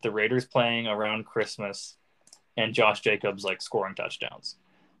years with the Raiders playing around Christmas and Josh Jacobs scoring touchdowns.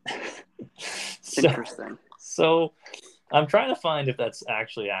 Interesting. So I'm trying to find if that's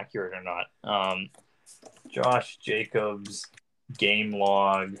actually accurate or not. Josh Jacobs game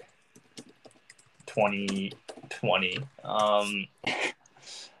log 2020.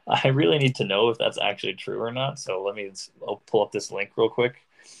 I really need to know if that's actually true or not. So I'll pull up this link real quick.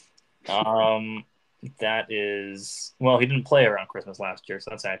 That is, well, he didn't play around Christmas last year,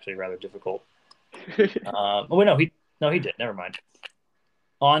 so that's actually rather difficult. He did. Never mind.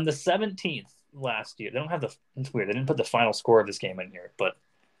 On the 17th last year, it's weird. They didn't put the final score of this game in here, but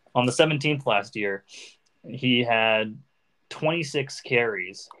on the 17th last year, he had 26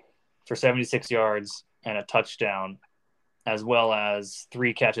 carries for 76 yards and a touchdown, as well as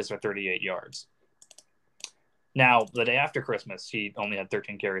 3 catches for 38 yards. Now, the day after Christmas, he only had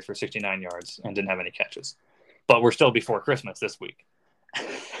 13 carries for 69 yards and didn't have any catches. But we're still before Christmas this week.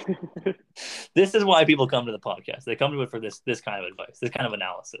 This is why people come to the podcast. They come to it for this kind of advice, this kind of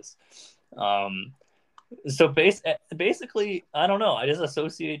analysis. So basically, I don't know. I just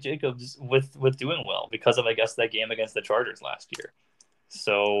associate Jacobs with doing well because of, I guess, that game against the Chargers last year.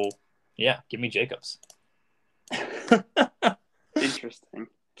 So, yeah, give me Jacobs. Interesting.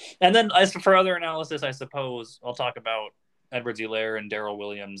 And then as for other analysis, I suppose I'll talk about Edwards-Helaire and Darrell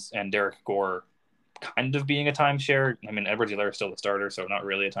Williams and Derek Gore kind of being a timeshare. I mean, Edwards-Helaire is still the starter, so not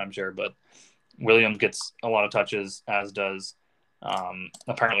really a timeshare, but Williams gets a lot of touches, as does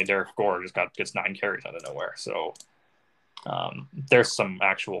apparently Derek Gore gets 9 carries out of nowhere. So there's some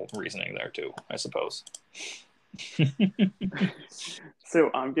actual reasoning there too, I suppose.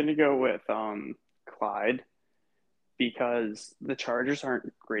 So I'm going to go with Clyde because the Chargers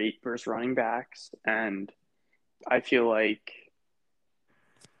aren't great versus running backs, and I feel like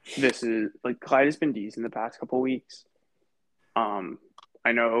this is Clyde has been decent the past couple weeks.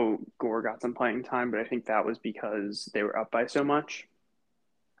 I know Gore got some playing time, but I think that was because they were up by so much.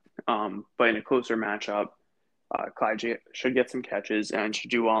 But in a closer matchup, Clyde should get some catches and should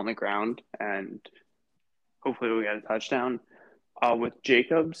do well on the ground, and hopefully we'll get a touchdown. With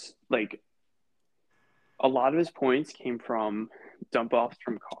Jacobs, a lot of his points came from dump offs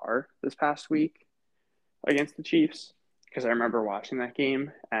from Carr this past week against the Chiefs, because I remember watching that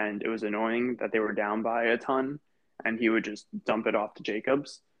game and it was annoying that they were down by a ton and he would just dump it off to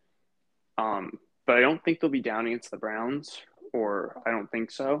Jacobs. But I don't think they'll be down against the Browns, or I don't think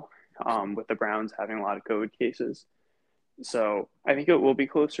so, with the Browns having a lot of COVID cases. So I think it will be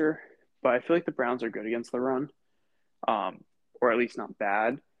closer, but I feel like the Browns are good against the run, or at least not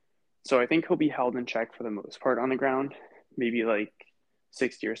bad. So I think he'll be held in check for the most part on the ground, maybe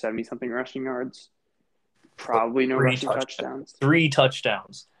 60 or 70 something rushing yards. Probably no rushing touchdowns. 3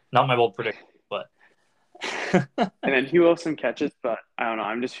 touchdowns. Not my bold prediction, but. And then he will have some catches, but I don't know.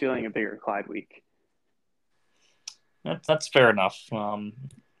 I'm just feeling a bigger Clyde week. That's fair enough.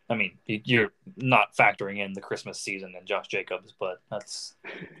 I mean, you're not factoring in the Christmas season and Josh Jacobs, but that's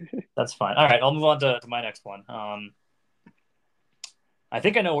fine. All right, I'll move on to my next one. I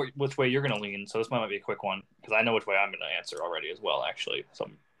think I know which way you're going to lean, so this might be a quick one because I know which way I'm going to answer already as well, actually.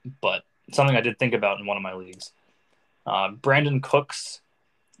 But something I did think about in one of my leagues. Brandon Cooks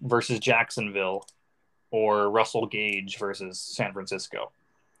versus Jacksonville or Russell Gage versus San Francisco.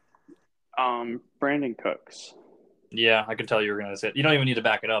 Brandon Cooks. Yeah, I could tell you were going to say it. You don't even need to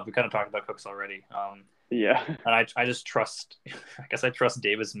back it up. We kind of talked about Cooks already. Yeah. And I just trust – I guess I trust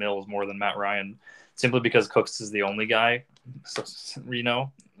Davis Mills more than Matt Ryan simply because Cooks is the only guy. So,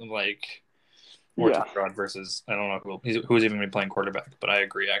 like – or Tyrod versus – I don't know who's even been playing quarterback, but I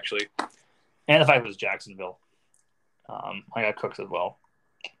agree, actually. And if I was Jacksonville, I got Cooks as well.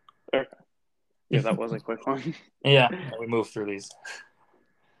 Okay. Yeah, that was a quick one. Yeah, we moved through these.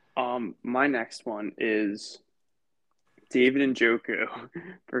 My next one is – David Njoku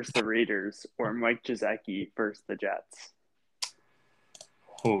versus the Raiders or Mike Gesicki versus the Jets.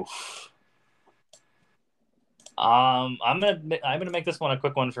 Oof. I'm gonna make this one a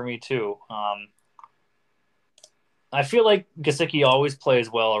quick one for me too. I feel like Gesicki always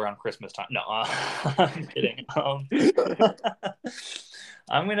plays well around Christmas time. No, I'm kidding.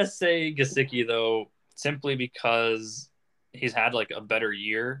 I'm gonna say Gesicki though, simply because he's had like a better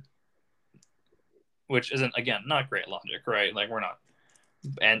year. Which isn't, again, not great logic, right? Like, we're not.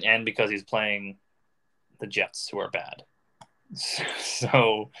 And because he's playing the Jets, who are bad.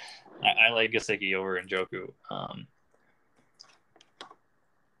 So, I like Gesicki over Njoku.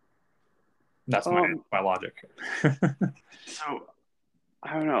 That's my logic. So,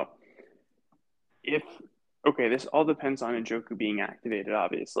 I don't know. This all depends on Njoku being activated,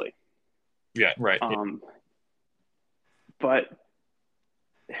 obviously. Yeah, right. But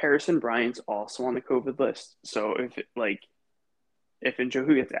Harrison Bryant's also on the COVID list. So if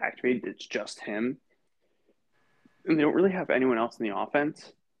Njoku gets activated, it's just him. And they don't really have anyone else in the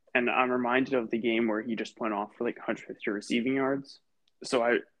offense. And I'm reminded of the game where he just went off for like 150 receiving yards. So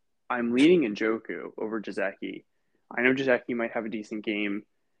I'm leaning Njoku over Gesicki. I know Gesicki might have a decent game.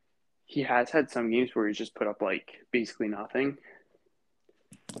 He has had some games where he's just put up like basically nothing.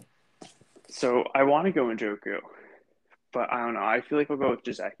 So I want to go Njoku. But I don't know. I feel like I'll go with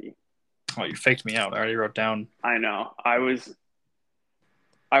Gesicki. Oh, you faked me out. I already wrote down. I know. I wanted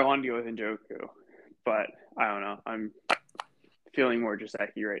to go with Njoku, but I don't know. I'm feeling more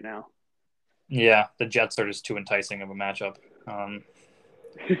Gesicki right now. Yeah, the Jets are just too enticing of a matchup. All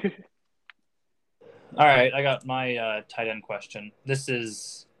right, I got my tight end question. This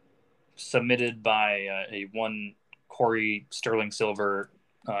is submitted by a one Corey Sterling Silver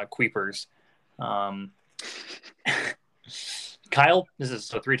Queepers. This is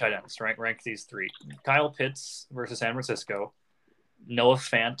so 3 tight ends, right? Rank these 3. Kyle Pitts versus San Francisco, Noah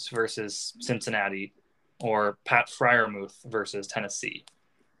Fant versus Cincinnati, or Pat Freiermuth versus Tennessee.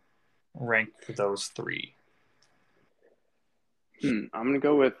 Rank those 3. I'm going to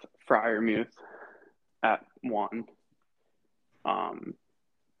go with Freiermuth at 1.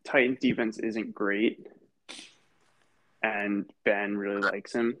 Titans defense isn't great, and Ben really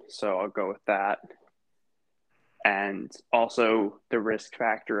likes him, so I'll go with that. And also the risk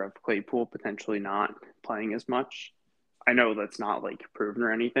factor of Claypool potentially not playing as much. I know that's not like proven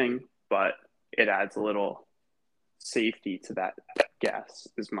or anything, but it adds a little safety to that guess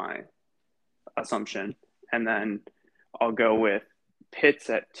is my assumption. And then I'll go with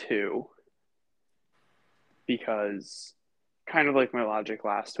Pitts at 2 because kind of like my logic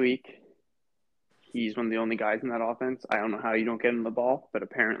last week, he's one of the only guys in that offense. I don't know how you don't get him the ball, but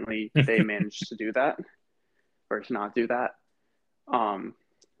apparently they managed to do that. Or to not do that.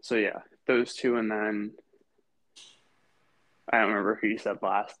 So yeah, those 2, and then I don't remember who you said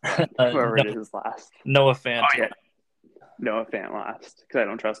last, but whoever it is last. Noah Fant. Oh, yeah. Noah Fant last, because I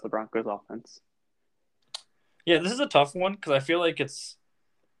don't trust the Broncos offense. Yeah, this is a tough one because I feel like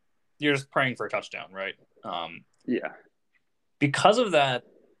you're just praying for a touchdown, right? Yeah. Because of that,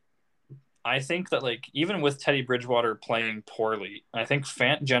 I think that like even with Teddy Bridgewater playing poorly, I think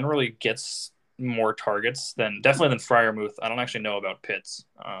Fant generally gets more targets than Freiermuth. I don't actually know about Pitts.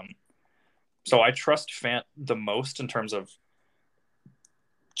 So I trust Fant the most in terms of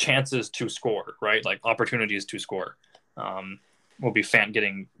chances to score, right? Like opportunities to score. Will be Fant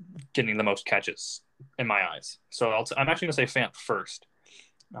getting the most catches in my eyes. So I'm actually going to say Fant first.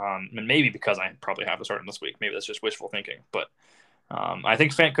 And maybe because I probably have to start him this week. Maybe that's just wishful thinking. But I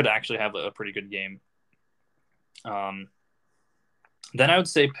think Fant could actually have a pretty good game. Then I would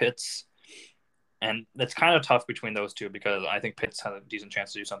say Pitts, and it's kind of tough between those two because I think Pitts has a decent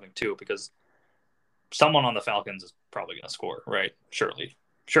chance to do something too because someone on the Falcons is probably going to score, right? Surely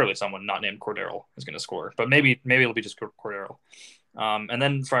someone not named Cordero is going to score, but maybe it'll be just Cordero. And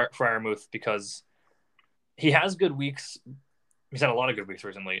then Freiermuth because he has good weeks. He's had a lot of good weeks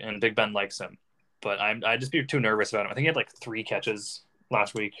recently, and Big Ben likes him. But I just be too nervous about him. I think he had like 3 catches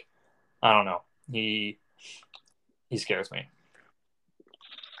last week. I don't know. He scares me.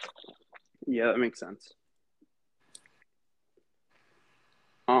 Yeah, that makes sense.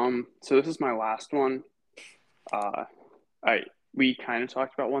 So this is my last one. We kind of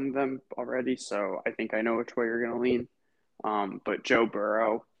talked about one of them already, so I think I know which way you're going to lean. But Joe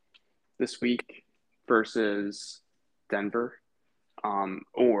Burrow this week versus Denver,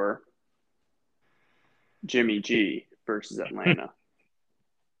 or Jimmy G versus Atlanta.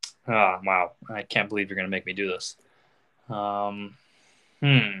 Wow. I can't believe you're going to make me do this. I'm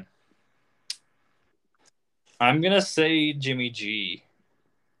going to say Jimmy G,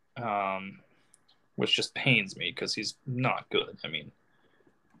 which just pains me because he's not good. I mean,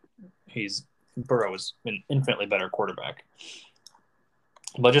 Burrow is an infinitely better quarterback.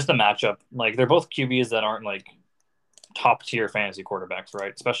 But just the matchup, like they're both QBs that aren't like top tier fantasy quarterbacks,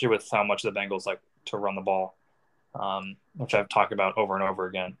 right? Especially with how much the Bengals like to run the ball, which I've talked about over and over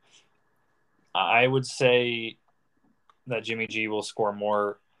again. I would say that Jimmy G will score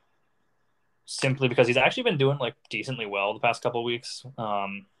more simply because he's actually been doing like decently well the past couple of weeks. I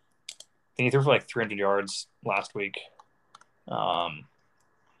think he threw for like 300 yards last week. I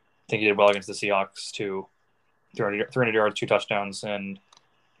think he did well against the Seahawks too. 300 yards, 2 touchdowns, and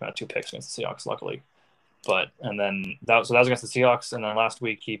 2 picks against the Seahawks, luckily. And then that was against the Seahawks, and then last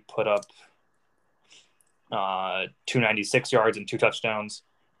week he put up 296 yards and 2 touchdowns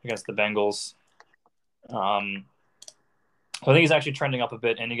against the Bengals. So I think he's actually trending up a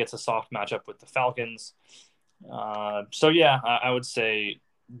bit, and he gets a soft matchup with the Falcons. So yeah, I would say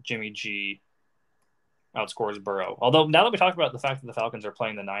Jimmy G outscores Burrow. Although now that we talked about the fact that the Falcons are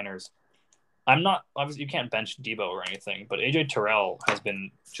playing the Niners, I'm not obviously you can't bench Debo or anything, but AJ Terrell has been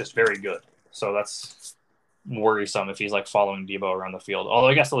just very good. So that's worrisome if he's like following Debo around the field. Although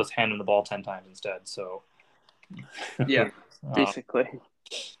I guess he'll just hand him the ball 10 times instead. So yeah, basically.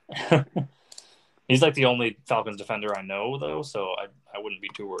 He's like the only Falcons defender I know, though, so I wouldn't be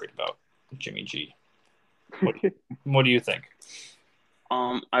too worried about Jimmy G. What do you think?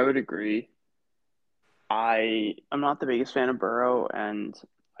 I would agree. I'm not the biggest fan of Burrow, and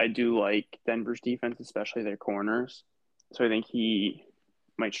I do like Denver's defense, especially their corners. So I think he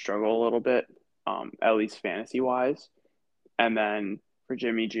might struggle a little bit, at least fantasy-wise. And then for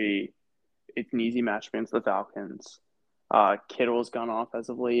Jimmy G, it's an easy match against the Falcons. Kittle's gone off as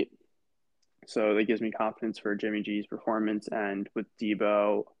of late, so that gives me confidence for Jimmy G's performance. And with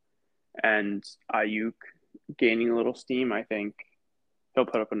Debo and Ayuk gaining a little steam, I think he'll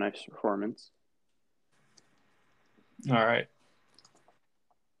put up a nice performance. All right.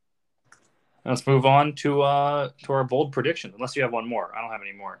 Let's move on to our bold predictions. Unless you have one more. I don't have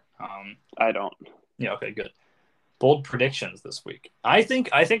any more. I don't. Yeah, okay, good. Bold predictions this week. I think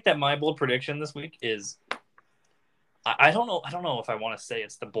that my bold prediction this week is I don't know if I want to say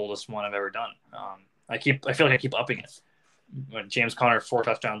it's the boldest one I've ever done. I feel like I keep upping it. When James Conner 4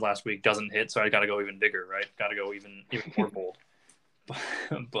 touchdowns last week doesn't hit, so I got to go even bigger, right? Got to go even more bold.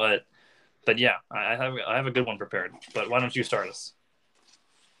 But yeah, I have a good one prepared. But why don't you start us?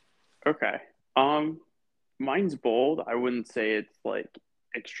 Okay. Mine's bold. I wouldn't say it's like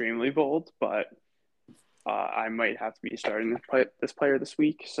extremely bold, but I might have to be starting this player this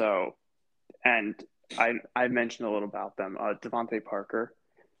week. So, and I mentioned a little about them. Devontae Parker.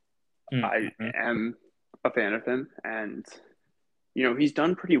 I am a fan of him, and he's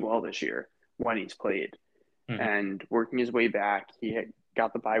done pretty well this year when he's played, and working his way back. He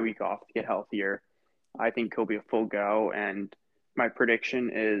got the bye week off to get healthier. I think he'll be a full go, and my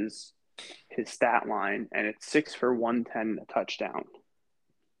prediction is his stat line, and it's 6 for 110, a touchdown.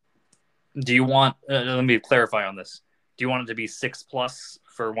 Do you want? Let me clarify on this. Do you want it to be 6+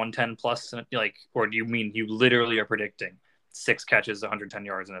 for 110 plus, or do you mean you literally are predicting 6 catches, 110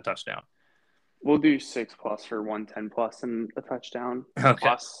 yards, and a touchdown? We'll do 6+ for 110 plus and a touchdown. Okay.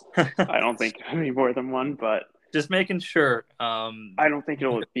 Plus, I don't think it'll be more than one, but just making sure. I don't think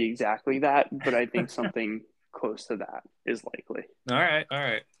it'll be exactly that, but I think something close to that is likely. All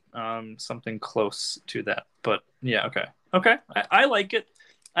right. Something close to that, but yeah, okay. I like it.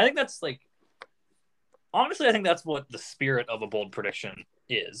 I think that's honestly, I think that's what the spirit of a bold prediction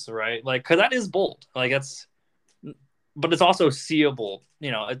is, right? Like, because that is bold. Like, but it's also seeable.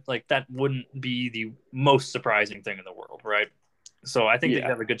 Like that wouldn't be the most surprising thing in the world, right? So I think they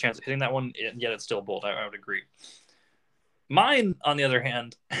have a good chance of hitting that one, yet it's still bold. I would agree. Mine, on the other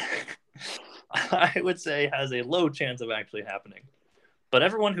hand, I would say has a low chance of actually happening. But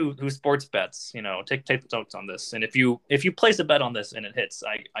everyone who sports bets, take notes on this. And if you place a bet on this and it hits,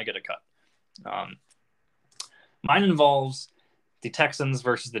 I get a cut. Mine involves the Texans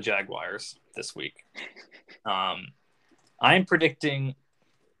versus the Jaguars this week. I'm predicting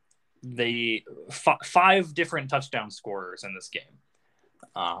the 5 different touchdown scorers in this game.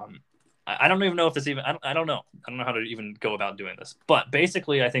 I don't even know if it's even. I don't know. I don't know how to even go about doing this. But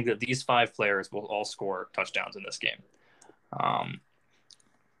basically, I think that these 5 players will all score touchdowns in this game.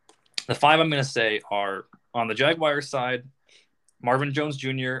 The 5 I'm going to say are on the Jaguars side: Marvin Jones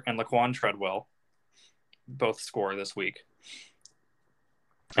Jr. and Laquan Treadwell both score this week.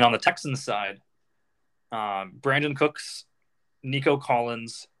 And on the Texans side, Brandon Cooks, Nico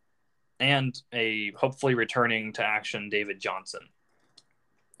Collins, and a hopefully returning to action David Johnson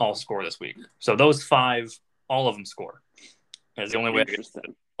all score this week. So those 5, all of them score. That's the only way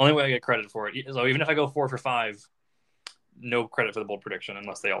I get credit for it. So even if I go 4 for 5, no credit for the bold prediction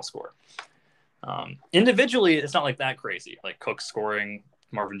unless they all score. Individually, it's not like that crazy. Like Cook scoring,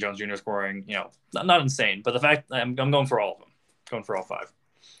 Marvin Jones Jr. scoring, not insane. But the fact I'm going for all of them, going for all 5.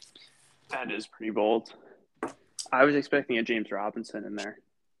 That is pretty bold. I was expecting a James Robinson in there.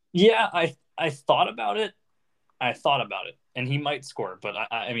 Yeah, I thought about it. And he might score, but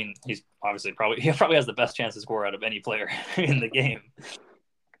I mean, he's obviously he probably has the best chance to score out of any player in the game.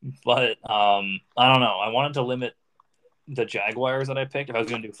 But I don't know. I wanted to limit the Jaguars that I picked. If I was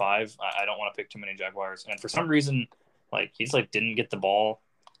going to do 5, I don't want to pick too many Jaguars. And for some reason, he's didn't get the ball.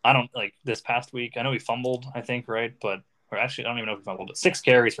 I don't this past week. I know he fumbled, I think, right? Or actually, I don't even know if he fumbled. But 6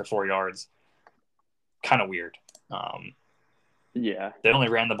 carries for 4 yards. Kind of weird. Yeah. They only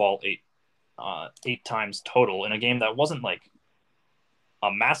ran the ball 8 times total in a game that wasn't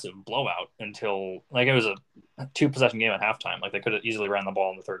a massive blowout until it was a 2-possession game at halftime. They could have easily ran the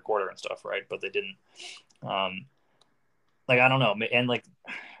ball in the third quarter and stuff, right? But they didn't. I don't know. And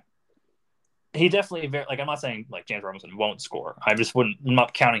he definitely I'm not saying James Robinson won't score. I'm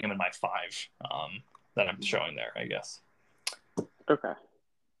not counting him in my 5 that I'm showing there, I guess. Okay.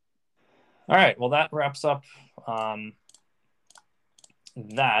 All right. Well, that wraps up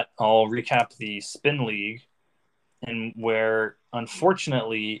that. I'll recap the Spin League, and where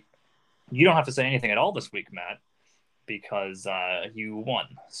unfortunately you don't have to say anything at all this week, Matt, because you won.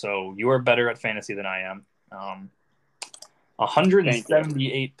 So you are better at fantasy than I am.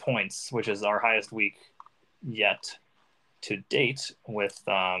 178 points, which is our highest week yet to date, with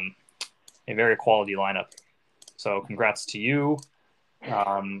a very quality lineup. So congrats to you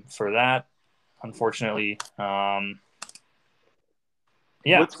for that. Unfortunately,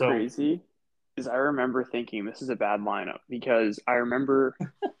 What's crazy is I remember thinking this is a bad lineup because I remember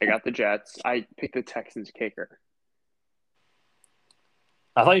I got the Jets. I picked the Texans kicker.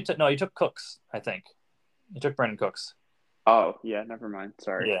 I thought you took Cooks. I think you took Brandon Cooks. Oh yeah, never mind.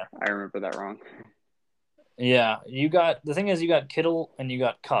 Sorry. Yeah, I remember that wrong. Yeah, you got Kittle and you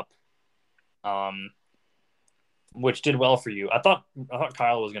got Kupp, which did well for you. I thought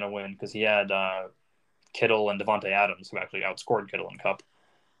Kyle was going to win because he had Kittle and Devontae Adams, who actually outscored Kittle and Kupp.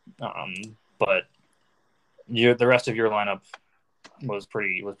 But the rest of your lineup was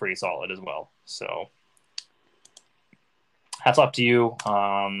pretty solid as well. So hats off to you.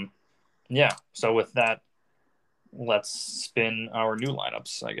 Yeah. So with that, let's spin our new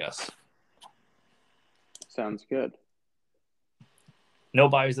lineups, I guess. Sounds good. No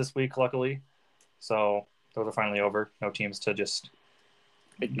buys this week, luckily. So those are finally over. No teams to just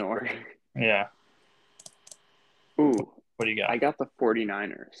ignore. Yeah. Ooh. What do you got? I got the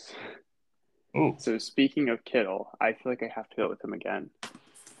 49ers. Ooh. So speaking of Kittle, I feel like I have to go with him again.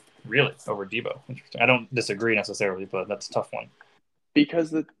 Really? Over Debo? Interesting. I don't disagree necessarily, but that's a tough one.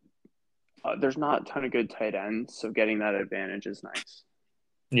 Because there's not a ton of good tight ends, so getting that advantage is nice.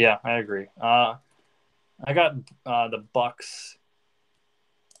 Yeah, I agree. I got the Bucks.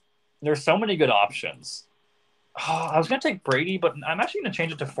 There's so many good options. I was going to take Brady, but I'm actually going to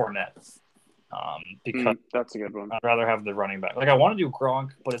change it to Fournette. Because that's a good one. I'd rather have the running back. I want to do Gronk,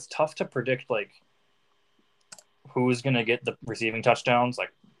 but it's tough to predict who's going to get the receiving touchdowns.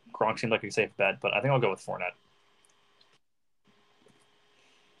 Gronk seemed like a safe bet, but I think I'll go with Fournette.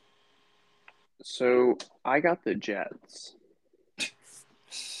 So I got the Jets.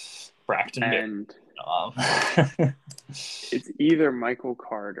 Braxton. And it's either Michael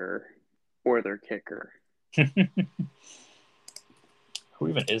Carter or their kicker. Who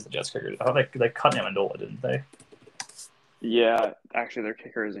even is the Jets kicker? I thought they cut Amendola, didn't they? Yeah, actually, their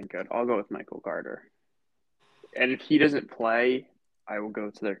kicker isn't good. I'll go with Michael Carter. And if he doesn't play, I will go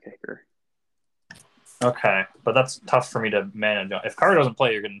to their kicker. Okay, but that's tough for me to manage. If Carter doesn't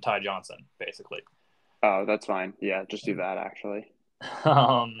play, you're getting Ty Johnson, basically. Oh, that's fine. Yeah, just do that, actually.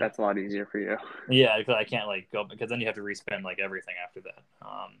 Um, That's a lot easier for you. yeah, because I can't like go because then you have to respend like everything after that.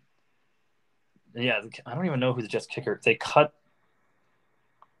 Yeah, I don't even know who's just kicker. They cut.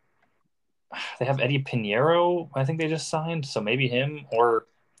 They have Eddie Pinheiro. I think they just signed, so maybe him or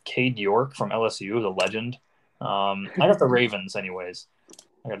Cade York from LSU, the legend. I got the Ravens, anyways.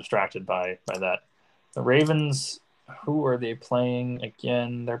 I got distracted by that. The Ravens. Who are they playing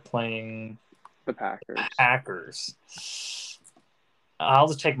again? They're playing The Packers. Packers. I'll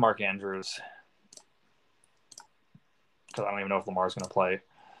just take Mark Andrews because I don't even know if Lamar's going to play.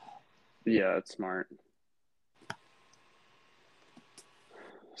 Yeah, that's smart.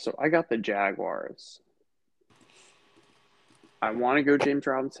 So I got the Jaguars. I want to go James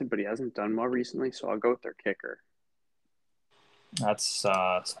Robinson, but he hasn't done well recently, so I'll go with their kicker. That's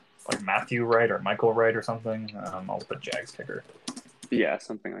like Matthew Wright or Michael Wright or something. I'll put Jags kicker. Yeah,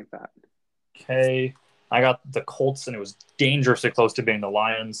 something like that. Okay. I got the Colts, and it was dangerously close to being the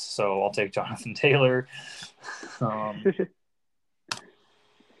Lions, so I'll take Jonathan Taylor.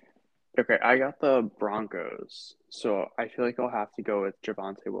 Okay, I got the Broncos, so I feel like I'll have to go with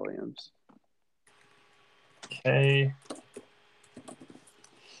Javonte Williams. Okay.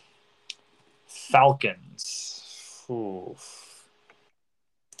 Falcons. Ooh.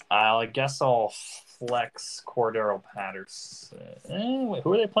 I guess I'll flex Cordero Patterson. Wait,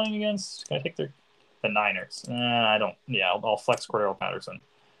 who are they playing against? Can I take the Niners? I don't. Yeah, I'll flex Cordero Patterson.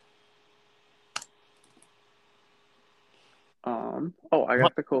 I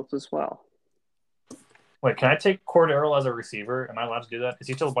got the Colts as well. Wait, can I take Cordero as a receiver? Am I allowed to do that? Is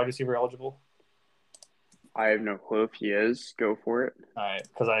he still wide receiver eligible? I have no clue if he is. Go for it. All right,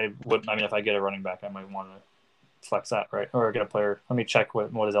 because I would. I mean, if I get a running back, I might want to flex that, right? Or get a player. Let me check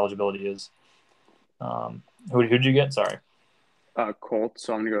what his eligibility is. Who'd you get? Sorry. Colts.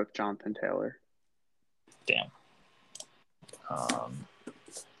 So I'm gonna go with Jonathan Taylor. Damn.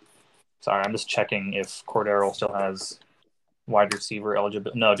 Sorry, I'm just checking if Cordero still has wide receiver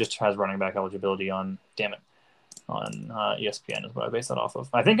eligibility. No, just has running back eligibility on. Damn it. On ESPN is what I base that off of.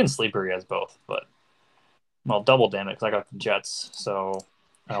 I think in Sleeper he has both, but well, double damn it because I got the Jets. So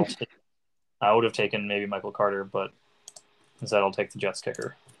I would have taken maybe Michael Carter, but instead I'll take the Jets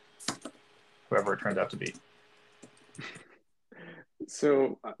kicker, whoever it turns out to be.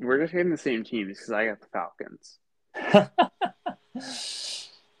 So we're just getting the same teams because I got the Falcons.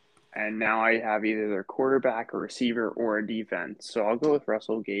 And now I have either their quarterback, a receiver, or a defense. So I'll go with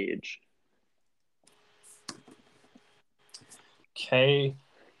Russell Gage. Okay.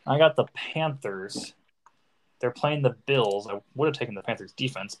 I got the Panthers. They're playing the Bills. I would have taken the Panthers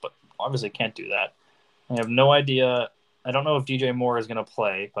defense, but obviously can't do that. I have no idea. I don't know if DJ Moore is going to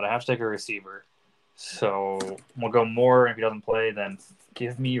play, but I have to take a receiver. So we'll go Moore. If he doesn't play, then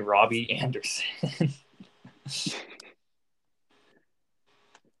give me Robbie Anderson.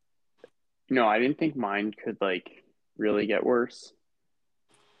 No, I didn't think mine could really get worse.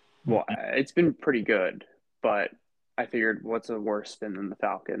 Well, it's been pretty good, but I figured what's a worse spin than the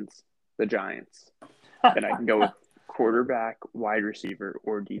Falcons, the Giants? Then I can go with quarterback, wide receiver,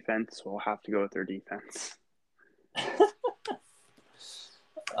 or defense. So I'll have to go with their defense.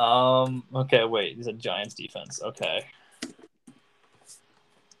 Okay, wait. These are Giants defense. Okay.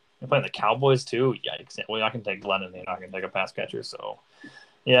 You're playing the Cowboys too? Yikes. Well, you're not going to take Lennon. You're not going to take a pass catcher. So,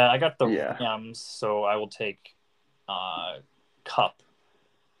 yeah, I got the Rams. So I will take Cup.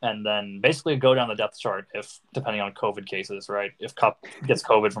 And then basically go down the depth chart depending on COVID cases, right? If Cup gets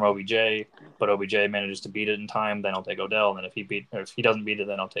COVID from OBJ, but OBJ manages to beat it in time, then I'll take Odell. And then if he doesn't beat it,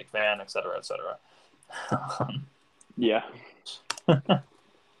 then I'll take Van, et cetera, et cetera. Yeah.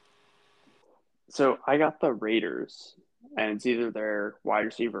 So I got the Raiders, and it's either their wide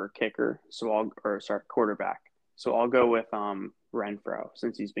receiver or kicker. Quarterback. So I'll go with Renfro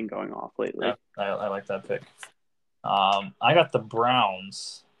since he's been going off lately. Yeah, I like that pick. I got the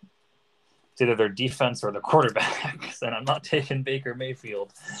Browns. It's either their defense or their quarterbacks, and I'm not taking Baker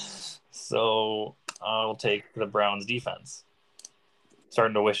Mayfield. So I'll take the Browns defense.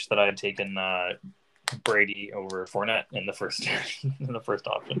 Starting to wish that I had taken Brady over Fournette in the first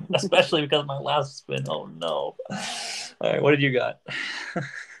option, especially because of my last spin. Oh no! All right, what did you got?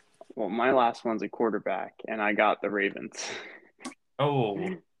 Well, my last one's a quarterback, and I got the Ravens. Oh,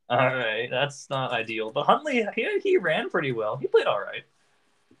 all right, that's not ideal. But Huntley, he ran pretty well. He played all right.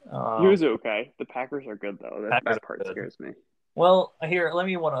 He was okay. The Packers are good though. That part scares me. Well, here, let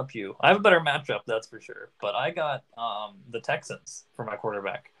me one up you. I have a better matchup, that's for sure. But I got the Texans for my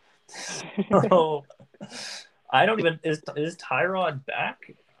quarterback. So I don't even is Tyrod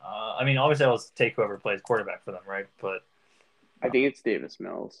back? I mean, obviously, I'll take whoever plays quarterback for them, right? But I think it's Davis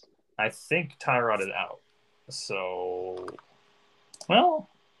Mills. I think Tyrod is out. So, well,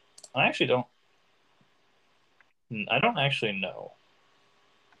 I actually don't. I don't actually know.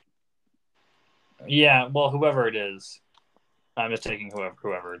 Yeah, well, whoever it is, I'm just taking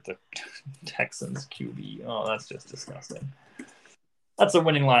whoever the Texans QB. Oh, that's just disgusting. That's a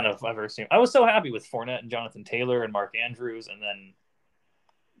winning lineup I've ever seen. I was so happy with Fournette and Jonathan Taylor and Mark Andrews, and then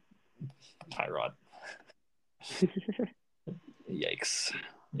Tyrod. Yikes!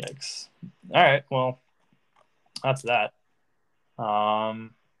 Yikes! All right, well, that's that.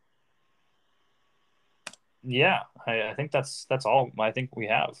 Yeah, I think that's all. I think we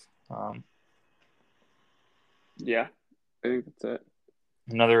have. Yeah, I think that's it.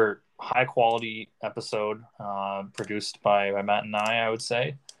 Another high quality episode produced by Matt and I would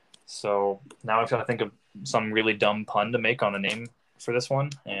say. So now I've got to think of some really dumb pun to make on the name for this one,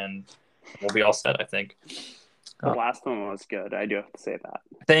 and we'll be all set, I think. The last one was good. I do have to say that.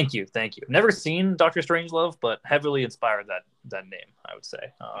 Thank you. Never seen Doctor Strangelove, but heavily inspired that name, I would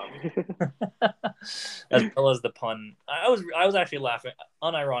say. As well as the pun. I was actually laughing,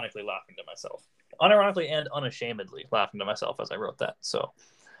 unironically laughing to myself. Unironically and unashamedly laughing to myself as I wrote that. So,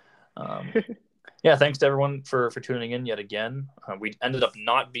 yeah, thanks to everyone for tuning in yet again. We ended up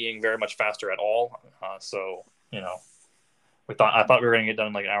not being very much faster at all. So, I thought we were going to get done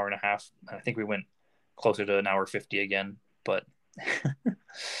in like an hour and a half. I think we went closer to an hour 50 again, but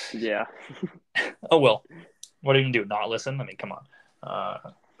yeah. Oh, well, what are you going to do? Not listen? I mean, come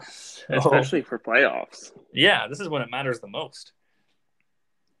on. Especially for playoffs. Yeah, this is when it matters the most.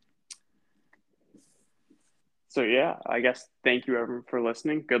 So, yeah, I guess thank you, everyone, for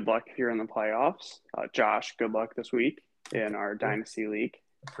listening. Good luck if you're in the playoffs. Josh, good luck this week in our Dynasty League.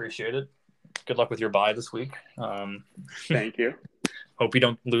 Appreciate it. Good luck with your bye this week. Thank you. Hope you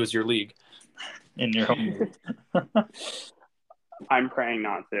don't lose your league in your home league. I'm praying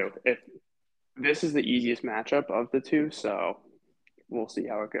not to. If this is the easiest matchup of the two, so we'll see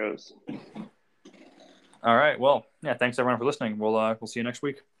how it goes. All right. Well, yeah, thanks, everyone, for listening. We'll see you next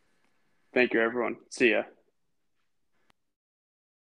week. Thank you, everyone. See ya.